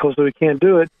tackle so he can't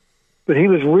do it. But he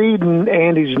was reading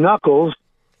Andy's knuckles,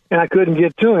 and I couldn't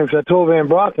get to him. So I told Van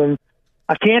Brocklin,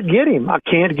 I can't get him.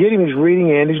 He's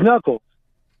reading Andy's knuckles.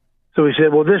 So he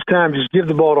said, well, this time just give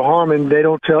the ball to Harmon. They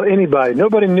don't tell anybody.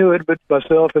 Nobody knew it but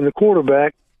myself and the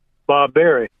quarterback, Bob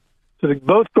Berry. So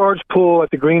both guards pull at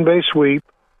the Green Bay sweep.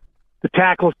 The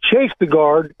tackle chased the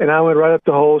guard, and I went right up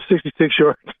the hole, 66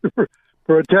 yards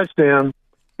for a touchdown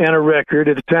and a record.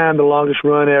 At the time, the longest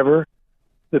run ever.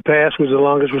 The pass was the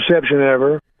longest reception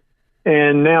ever.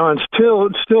 And now, and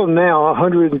still now,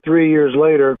 103 years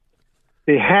later,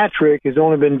 the hat trick has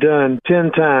only been done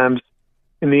 10 times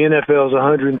in the NFL's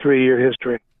 103-year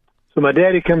history. So my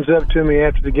daddy comes up to me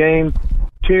after the game,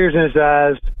 tears in his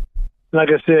eyes. Like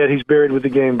I said, he's buried with the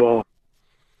game ball.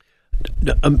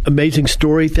 Amazing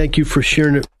story. Thank you for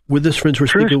sharing it with us, friends. We're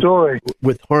True speaking story.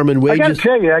 With Harmon Wages.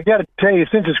 I got to tell you,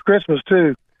 since it's Christmas,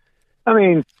 too, I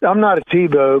mean, I'm not a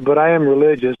Tebow, but I am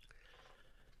religious.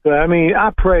 But, I mean,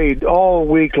 I prayed all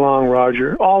week long,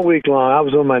 Roger. All week long, I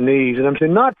was on my knees. And I'm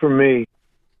saying, not for me.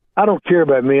 I don't care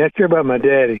about me. I care about my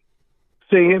daddy.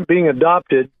 See, being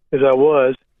adopted, as I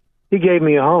was, he gave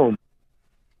me a home.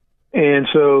 And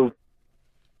so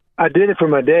I did it for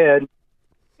my dad.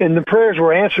 And the prayers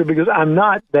were answered because I'm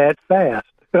not that fast.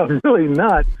 I'm really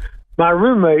not. My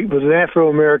roommate was an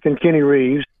Afro-American, Kenny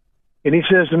Reeves. And he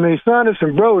says to me, son, there's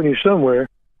some bro in you somewhere.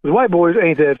 The white boys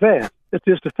ain't that fast. It's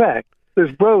just a fact.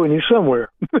 There's bro in you somewhere.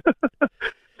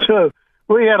 So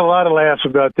we had a lot of laughs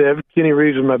about that. Kenny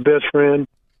Reeves was my best friend.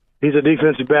 He's a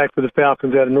defensive back for the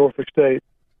Falcons out of Norfolk State.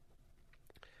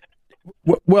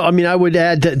 Well, I mean, I would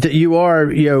add that you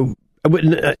are, I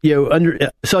wouldn't,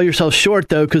 sell yourself short,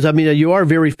 though, because, I mean, you are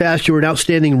very fast. You're an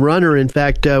outstanding runner. In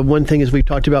fact, one thing, as we've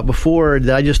talked about before,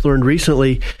 that I just learned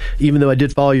recently, even though I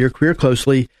did follow your career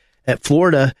closely at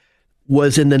Florida,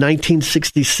 was in the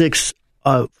 1966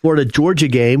 Florida-Georgia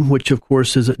game, which, of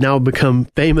course, has now become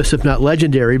famous, if not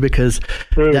legendary, because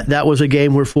that was a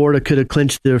game where Florida could have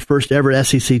clinched their first ever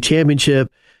SEC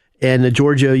championship, and the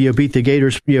Georgia beat the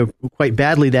Gators quite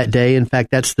badly that day. In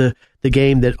fact, that's the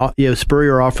game that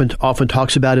Spurrier often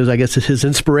talks about as, I guess, is his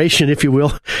inspiration, if you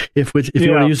will, if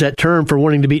you want to use that term, for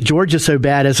wanting to beat Georgia so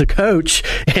bad as a coach,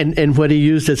 and what he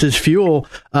used as his fuel,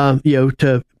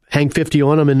 to hang 50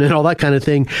 on them and all that kind of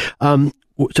thing.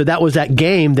 So that was that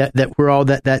game that where all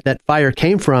that fire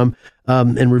came from,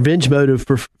 and revenge motive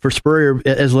for Spurrier,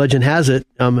 as legend has it.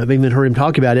 I've even heard him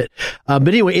talk about it. But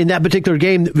anyway, in that particular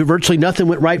game, virtually nothing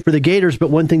went right for the Gators.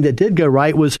 But one thing that did go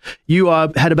right was you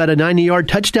had about a 90-yard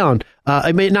touchdown.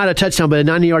 I mean, not a touchdown, but a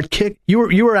 90-yard kick.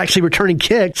 You were actually returning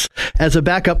kicks as a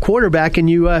backup quarterback, and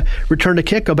you returned a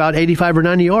kick about 85 or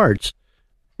 90 yards.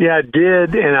 Yeah, I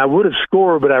did, and I would have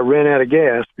scored, but I ran out of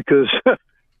gas because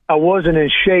I wasn't in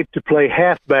shape to play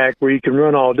halfback where you can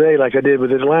run all day like I did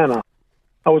with Atlanta.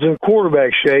 I was in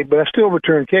quarterback shape, but I still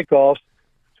returned kickoffs.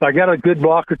 So I got a good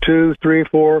block or 2, 3,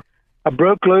 4. I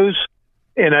broke loose,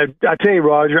 and I tell you,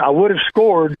 Roger, I would have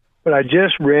scored, but I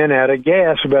just ran out of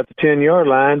gas about the 10-yard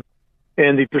line.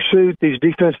 And the pursuit, these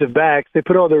defensive backs, they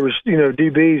put all their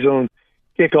DBs on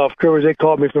kickoff coverage. They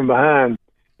caught me from behind.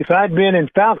 If I'd been in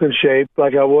Falcon shape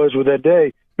like I was with that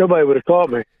day, nobody would have caught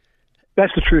me.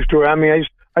 That's the true story. I mean,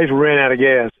 I just ran out of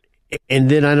gas. And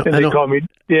then they caught me.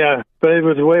 Yeah, but it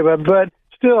was the way. But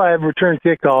still, I have returned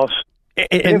kickoffs.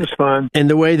 It was fun. And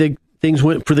the way the things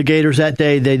went for the Gators that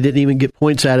day, they didn't even get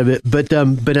points out of it. But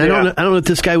I don't know if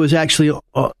this guy was actually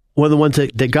one of the ones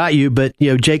that got you. But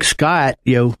Jake Scott,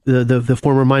 the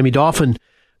former Miami Dolphin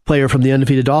player from the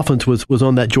undefeated Dolphins, was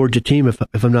on that Georgia team,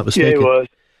 if I'm not mistaken. Yeah, he was.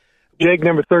 Jake,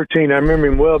 number 13. I remember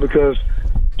him well because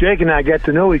Jake and I got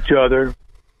to know each other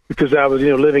because I was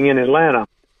living in Atlanta.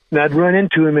 And I'd run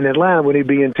into him in Atlanta when he'd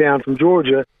be in town from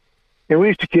Georgia, and we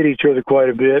used to kid each other quite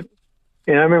a bit.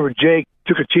 And I remember Jake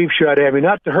took a cheap shot at me,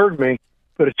 not to hurt me,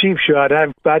 but a cheap shot.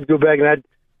 I'd go back and I'd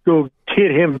go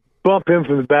hit him, bump him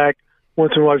from the back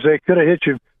once in a while. I'd say, could have hit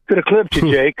you, could have clipped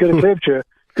you, Jake, could have clipped you,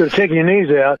 could have taken your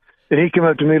knees out. And he'd come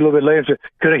up to me a little bit later and say,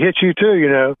 could have hit you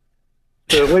too,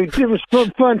 So it was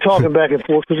fun talking back and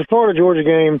forth because the Florida-Georgia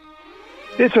game,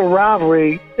 it's a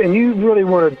rivalry, and you really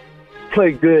want to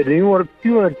play good, and you want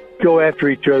to go after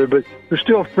each other, but there's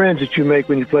still friends that you make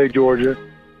when you play Georgia.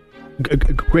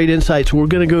 Great insights. We're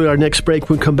going to go to our next break.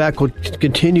 When we come back, we'll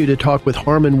continue to talk with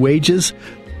Harmon Wages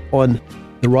on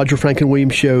the Roger Franklin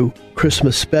Williams Show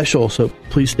Christmas special, so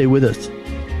please stay with us.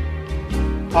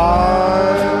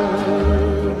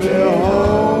 I'll be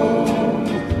home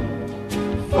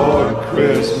for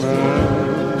Christmas.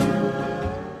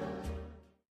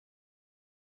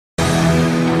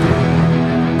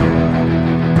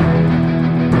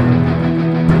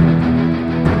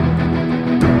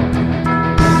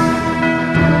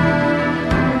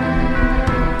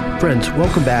 Friends,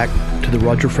 welcome back to the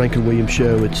Roger Franklin Williams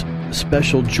Show. It's a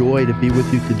special joy to be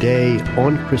with you today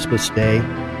on Christmas Day,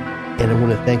 and I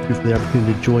want to thank you for the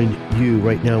opportunity to join you.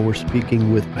 Right now we're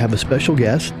speaking with, have a special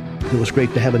guest. It was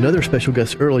great to have another special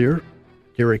guest earlier,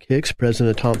 Derek Hicks,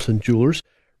 president of Thompson Jewelers.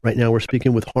 Right now we're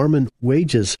speaking with Harmon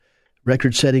Wages,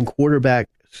 record-setting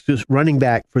running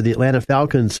back for the Atlanta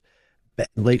Falcons,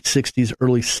 late 60s,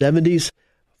 early 70s,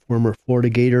 former Florida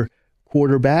Gator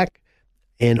quarterback,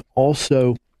 and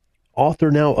also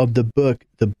author now of the book,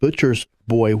 The Butcher's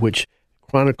Boy, which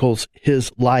chronicles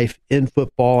his life in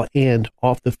football and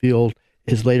off the field,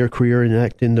 his later career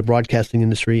in the broadcasting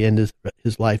industry, and his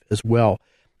life as well.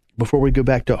 Before we go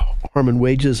back to Harmon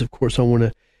Wages, of course, I want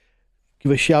to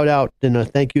give a shout out and a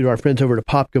thank you to our friends over at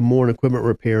Apopka Moore and Equipment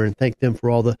Repair, and thank them for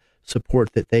all the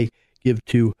support that they give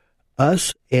to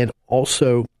us, and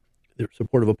also their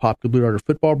support of Apopka Blue Darter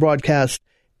football broadcast,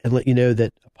 and let you know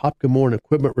that Apopka Moore and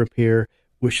Equipment Repair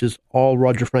wishes all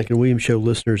Roger Franklin Williams Show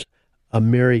listeners a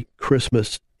Merry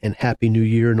Christmas and Happy New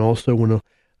Year. And also want to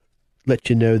let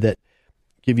you know that,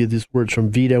 give you these words from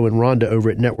Vito and Rhonda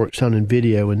over at Network Sound and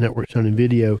Video. And Network Sound and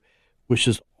Video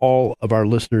wishes all of our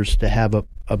listeners to have a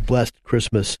blessed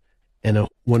Christmas and a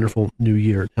wonderful New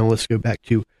Year. Now let's go back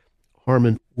to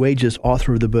Harmon Wages,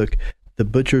 author of the book, The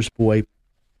Butcher's Boy.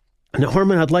 Now,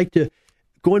 Harmon, I'd like to,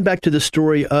 going back to the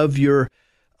story of your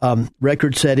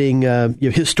record-setting,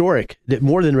 historic,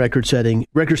 more than record-setting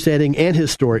and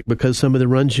historic, because some of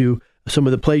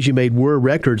the plays you made were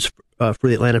records for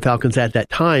the Atlanta Falcons at that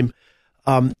time.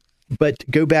 But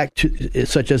go back to,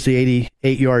 such as the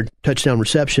 88-yard touchdown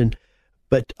reception.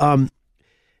 But the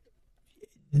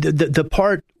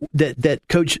part that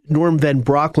Coach Norm Van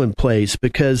Brocklin plays,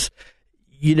 because,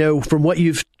 from what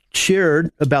you've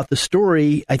shared about the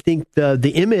story, I think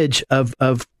the image of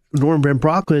Norm Van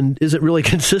Brocklin isn't really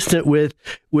consistent with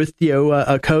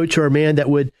a coach or a man that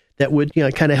would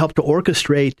kind of help to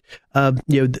orchestrate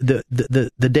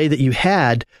the day that you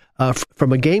had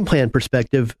from a game plan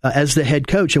perspective as the head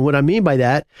coach. And what I mean by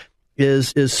that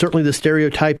is certainly the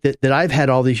stereotype that I've had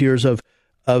all these years of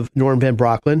Norm Van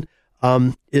Brocklin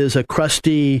is a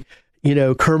crusty,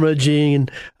 curmudgeon,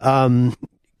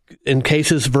 in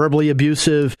cases verbally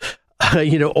abusive,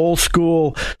 old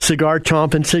school, cigar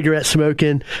chomping, cigarette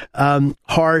smoking,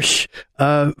 harsh,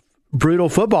 brutal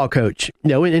football coach.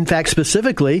 In fact,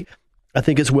 specifically, I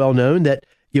think it's well known that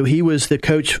he was the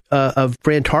coach of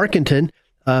Fran Tarkenton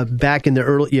back in the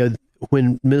early,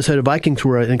 when Minnesota Vikings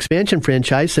were an expansion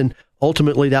franchise, and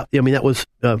ultimately that was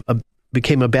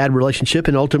became a bad relationship,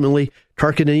 and ultimately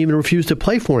Tarkenton even refused to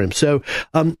play for him. So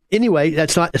anyway,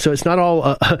 it's not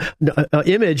all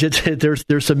image.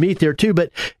 There's some meat there too,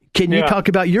 but. Can you talk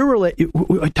about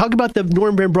the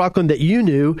Norm Van Brocklin that you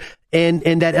knew,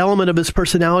 and that element of his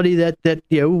personality that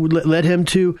led him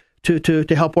to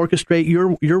help orchestrate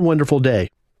your wonderful day?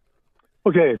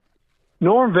 Okay,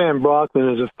 Norm Van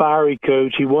Brocklin is a fiery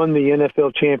coach. He won the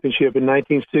NFL championship in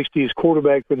 1960 as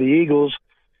quarterback for the Eagles.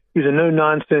 He's a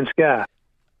no-nonsense guy.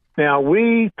 Now,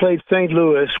 we played St.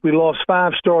 Louis. We lost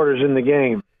 5 starters in the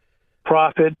game.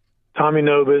 Prophet, Tommy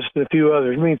Nobis, and a few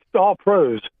others. All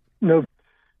pros.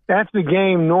 After the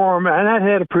game, Norm, and I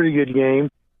had a pretty good game.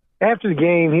 After the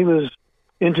game, he was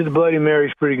into the Bloody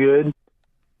Marys pretty good.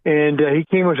 And he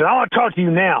came and said, I want to talk to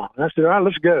you now. And I said, all right,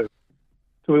 let's go.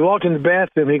 So we walked in the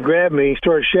bathroom. He grabbed me. He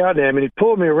started shouting at me. He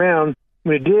pulled me around.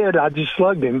 When he did, I just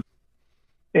slugged him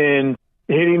and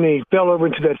hit him. And he fell over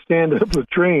into that stand-up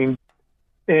latrine.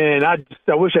 And I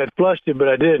wish I'd flushed it, but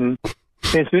I didn't.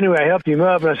 And so anyway, I helped him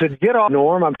up. And I said, get off,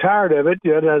 Norm. I'm tired of it.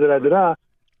 Da-da-da-da-da.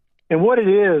 And what it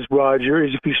is, Roger,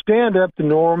 is if you stand up to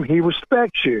Norm, he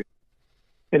respects you.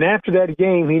 And after that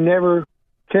game, he never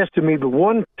tested me but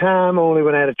one time only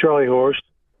when I had a Charlie horse.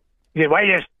 He said,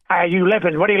 why are you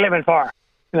limping? What are you limping for?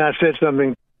 And I said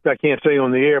something I can't say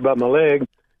on the air about my leg.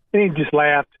 And he just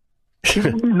laughed.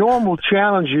 Norm will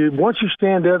challenge you. Once you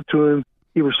stand up to him,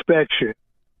 he respects you.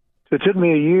 So it took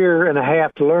me a year and a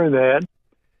half to learn that.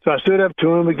 So I stood up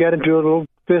to him. We got into a little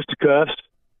fisticuffs.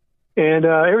 And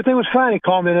everything was fine. He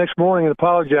called me the next morning and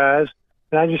apologized.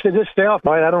 And I just said, just stay off,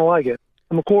 right? I don't like it.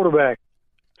 I'm a quarterback.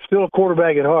 Still a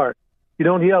quarterback at heart. You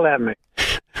don't yell at me.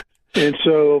 And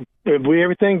so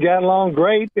everything got along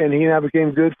great, and he and I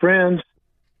became good friends.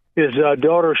 His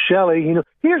daughter, Shelly,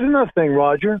 here's another thing,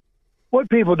 Roger. What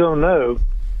people don't know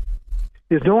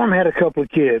is Norm had a couple of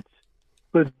kids.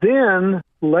 But then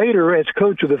later, as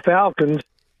coach of the Falcons,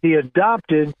 he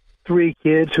adopted 3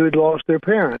 kids who had lost their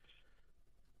parents.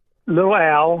 Little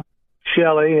Al,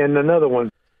 Shelly, and another one.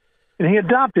 And he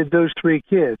adopted those 3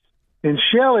 kids. And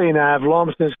Shelly and I have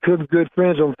long since good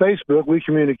friends on Facebook. We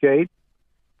communicate.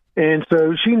 And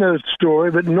so she knows the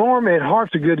story. But Norm at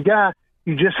heart's a good guy.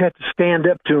 You just have to stand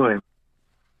up to him.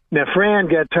 Now, Fran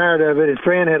got tired of it, and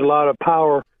Fran had a lot of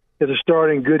power as a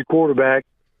starting good quarterback,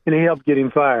 and he helped get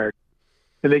him fired.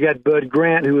 And they got Bud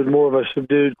Grant, who was more of a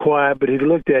subdued, quiet, but he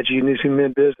looked at you and knew he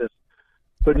meant business.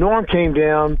 But Norm came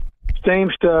down, same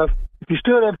stuff. If you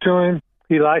stood up to him,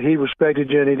 he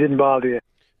respected you, and he didn't bother you.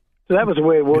 So that was the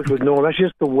way it worked with Norm. That's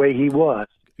just the way he was.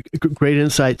 Great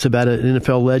insights about an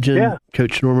NFL legend,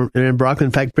 Coach Norman Brocklin.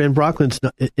 In fact, Brand Brocklin's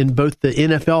in both the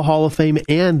NFL Hall of Fame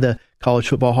and the College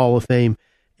Football Hall of Fame.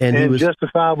 And he was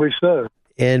justifiably so.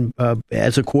 And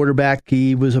as a quarterback,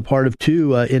 he was a part of 2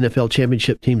 NFL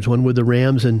championship teams, one with the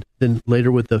Rams and then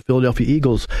later with the Philadelphia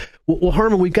Eagles. Well,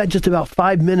 Harmon, we've got just about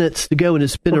 5 minutes to go, and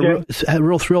it's been a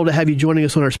real thrill to have you joining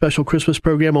us on our special Christmas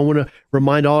program. I want to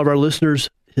remind all of our listeners,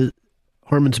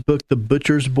 Harmon's book, The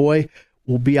Butcher's Boy,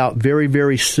 will be out very,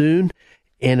 very soon,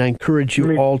 and I encourage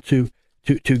you all to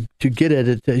get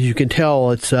it. As you can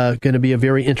tell, it's going to be a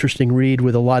very interesting read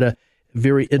with a lot of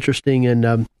very interesting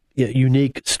and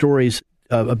unique stories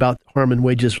about Harmon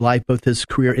Wage's life, both his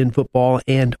career in football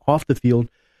and off the field.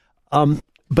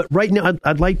 But right now,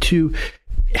 I'd like to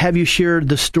have you share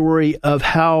the story of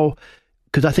how,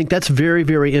 because I think that's very,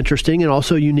 very interesting and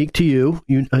also unique to you.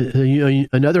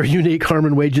 Another unique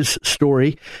Harmon Wage's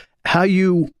story, how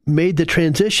you made the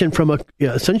transition from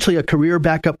essentially a career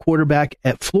backup quarterback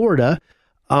at Florida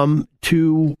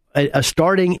to a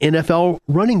starting NFL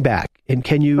running back. And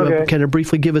can you kind of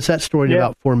briefly give us that story in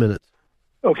about 4 minutes?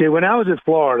 Okay, when I was at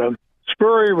Florida,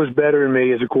 Spurrier was better than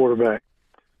me as a quarterback.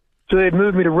 So they'd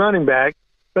moved me to running back,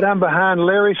 but I'm behind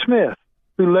Larry Smith,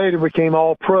 who later became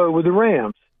All-Pro with the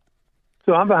Rams.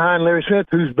 So I'm behind Larry Smith,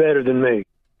 who's better than me.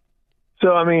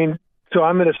 So, I'm in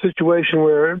a situation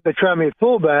where they tried me at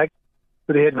fullback,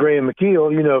 but they had Graham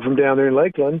McKeel, from down there in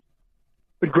Lakeland.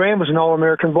 But Graham was an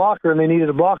All-American blocker, and they needed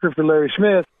a blocker for Larry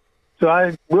Smith. So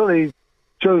I really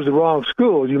chose the wrong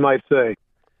school, you might say.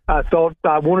 I thought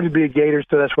I wanted to be a Gator,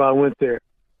 so that's why I went there.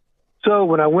 So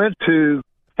when I went to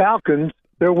Falcons,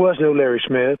 there was no Larry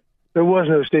Smith. There was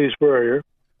no Steve Spurrier.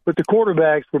 But the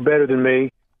quarterbacks were better than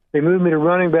me. They moved me to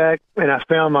running back, and I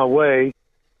found my way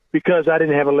because I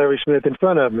didn't have a Larry Smith in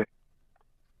front of me.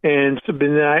 And so,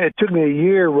 it took me a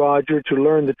year, Roger, to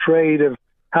learn the trade of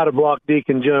how to block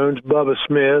Deacon Jones, Bubba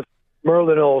Smith,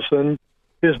 Merlin Olsen,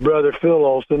 his brother Phil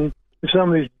Olsen, and some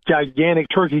of these gigantic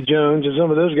Turkey Jones and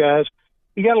some of those guys.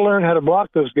 You got to learn how to block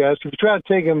those guys. If you try to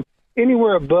take them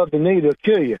anywhere above the knee, they'll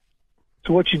kill you.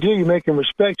 So what you do, you make them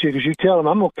respect you because you tell them,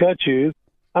 I'm going to cut you, and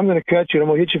I'm going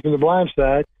to hit you from the blind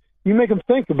side. You make them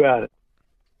think about it.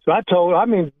 So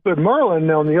but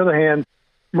Merlin, on the other hand,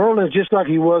 Merlin is just like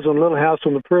he was on Little House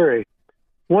on the Prairie.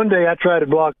 One day I tried to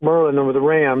block Merlin over the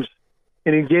Rams,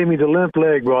 and he gave me the limp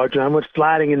leg, Roger. I went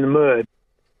sliding in the mud.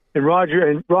 And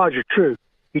Roger, true.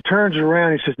 He turns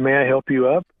around and he says, may I help you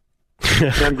up?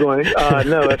 And I'm going,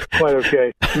 no, that's quite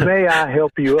okay. May I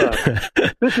help you up?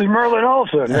 This is Merlin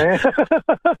Olsen, man.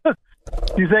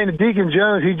 You think the Deacon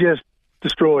Jones, he just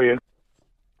destroy you.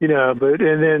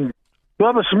 And then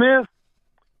Bubba Smith,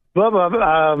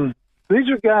 these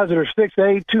are guys that are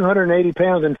 6'8", 280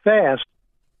 pounds and fast.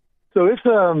 So it's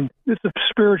a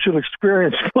spiritual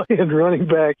experience playing running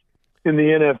back in the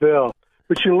NFL.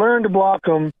 But you learn to block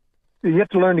them. You have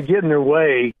to learn to get in their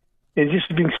way. And just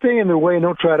if you can stay in their way and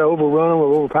don't try to overrun them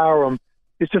or overpower them,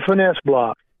 it's a finesse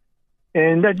block.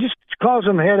 And that just causes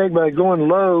them a headache by going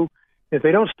low. If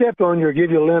they don't step on you or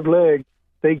give you a limp leg,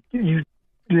 you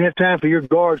have time for your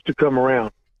guards to come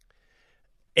around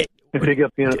and pick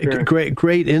up the interference.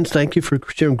 Great insights. Thank you for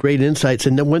sharing great insights.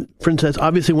 And then, for instance,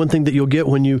 obviously one thing that you'll get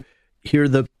when you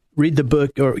read the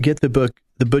book or get the book,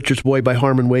 The Butcher's Boy by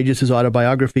Harmon Wages, his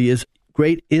autobiography, is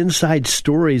great inside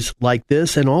stories like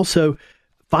this, and also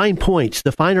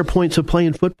the finer points of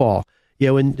playing football.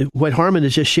 And what Harmon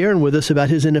is just sharing with us about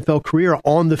his NFL career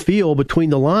on the field between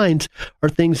the lines are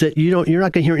things that you're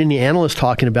not going to hear any analyst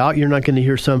talking about. You're not going to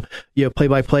hear some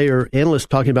play-by-play or analyst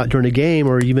talking about during a game,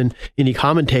 or even any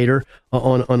commentator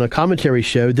on a commentary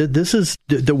show. This is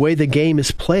the way the game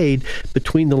is played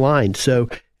between the lines. So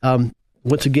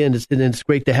once again, it's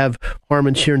great to have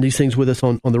Harmon sharing these things with us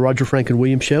on the Roger Franklin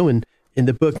Williams Show and in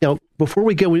the book. Now, before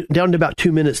we go, we're down to about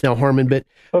 2 minutes now, Harmon, but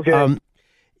okay.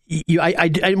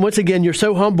 I once again, you're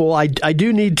so humble. I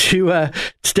do need to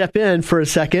step in for a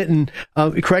second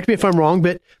and correct me if I'm wrong,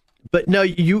 but no,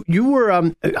 you were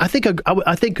I think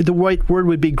the right word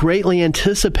would be greatly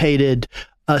anticipated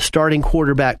starting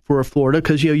quarterback for Florida,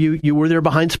 because you were there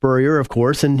behind Spurrier, of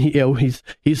course, and he's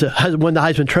won the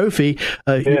Heisman Trophy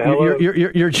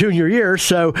your junior year,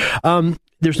 so.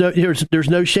 There's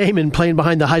no shame in playing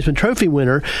behind the Heisman Trophy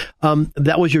winner.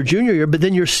 That was your junior year, but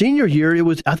then your senior year, it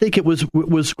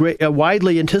was great,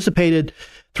 widely anticipated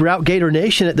throughout Gator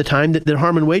Nation at the time that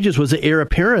Harmon Wages was the heir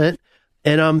apparent,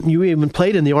 and you even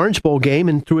played in the Orange Bowl game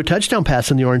and threw a touchdown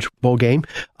pass in the Orange Bowl game.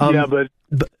 But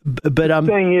the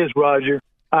thing is, Roger,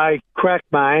 I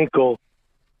cracked my ankle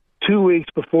 2 weeks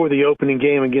before the opening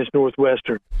game against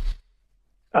Northwestern.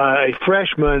 A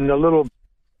freshman, a little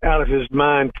out of his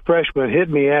mind freshman, hit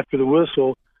me after the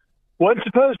whistle. Wasn't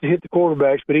supposed to hit the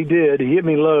quarterbacks, but he did. He hit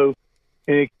me low,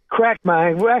 and it cracked my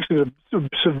ankle. Well, actually, it was a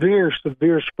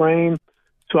severe sprain.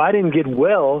 So I didn't get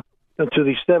well until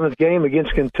the 7th game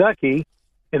against Kentucky,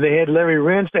 and they had Larry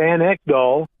Rentz and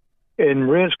Ekdahl, and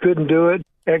Rentz couldn't do it.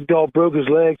 Ekdahl broke his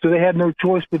leg, so they had no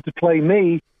choice but to play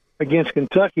me against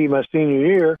Kentucky my senior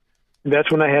year. And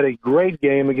that's when I had a great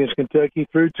game against Kentucky,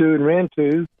 threw 2 and ran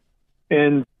 2,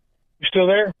 and you still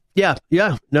there? Yeah.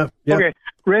 Okay,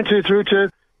 ran 2, threw 2.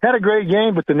 Had a great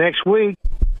game, but the next week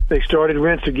they started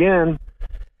Rentz again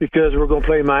because we're going to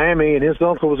play Miami, and his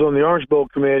uncle was on the Orange Bowl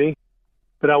committee.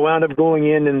 But I wound up going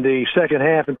in the second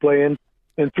half and playing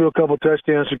and threw a couple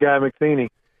touchdowns to Guy McFeeney.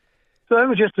 So it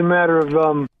was just a matter of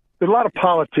there's a lot of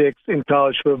politics in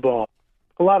college football,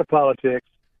 a lot of politics.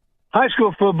 High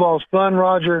school football is fun,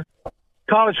 Roger.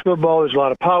 College football, there's a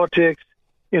lot of politics.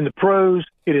 In the pros,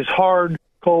 it is hard,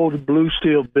 cold, blue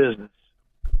steel business.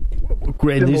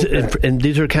 Great. And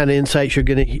these are kind of insights you're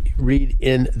going to read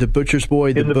in The Butcher's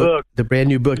Boy, the book, the brand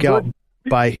new book out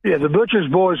by... Yeah, The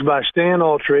Butcher's Boy is by Stan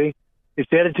Autry.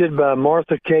 It's edited by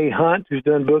Martha K. Hunt, who's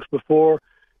done books before.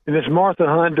 And this Martha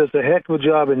Hunt does a heck of a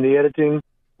job in the editing.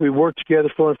 We worked together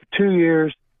for 2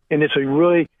 years, and it's a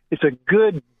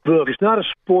good book. It's not a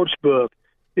sports book.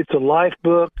 It's a life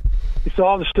book. It's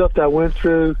all the stuff that I went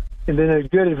through, and then there's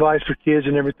good advice for kids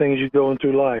and everything as you're going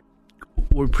through life.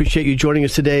 We appreciate you joining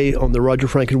us today on the Roger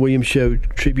Franklin Williams Show,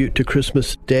 tribute to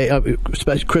Christmas Day,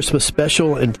 Christmas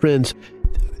special. And friends,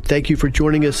 thank you for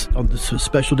joining us on this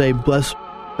special day.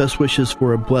 Best wishes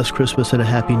for a blessed Christmas and a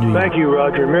happy New Year. Thank you,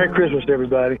 Roger. Merry Christmas,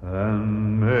 everybody.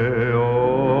 And may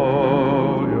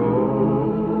all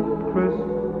your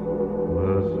Christmases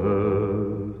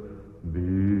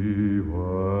be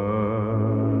white.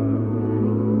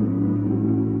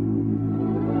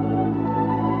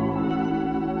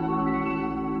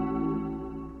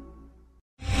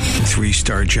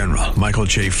 3-star General Michael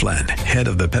J. Flynn, head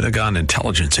of the Pentagon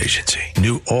Intelligence Agency,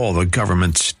 knew all the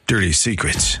government's dirty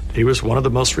secrets. He was one of the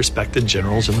most respected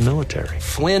generals in the military.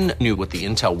 Flynn knew what the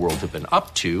intel world had been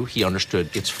up to. He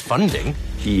understood its funding.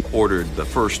 He ordered the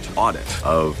first audit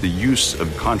of the use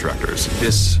of contractors.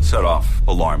 This set off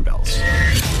alarm bells.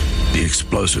 The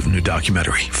explosive new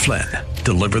documentary, Flynn,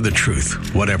 Deliver the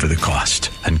Truth, Whatever the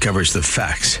Cost, uncovers the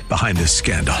facts behind this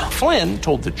scandal. Flynn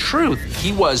told the truth.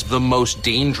 He was the most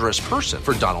dangerous person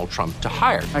for Donald Trump to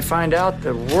hire. I find out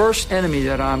the worst enemy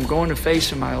that I'm going to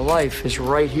face in my life is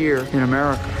right here in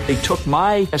America. They took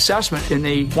my assessment and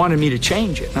they wanted me to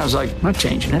change it. And I was like, I'm not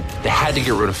changing it. They had to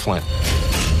get rid of Flynn.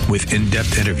 With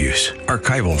in-depth interviews,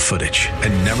 archival footage,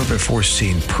 and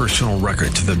never-before-seen personal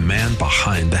records of the man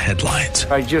behind the headlines.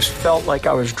 I just felt like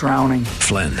I was drowning.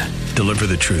 Flynn, Deliver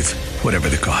the Truth, Whatever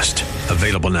the Cost.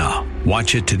 Available now.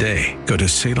 Watch it today. Go to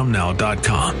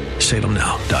salemnow.com.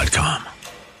 salemnow.com.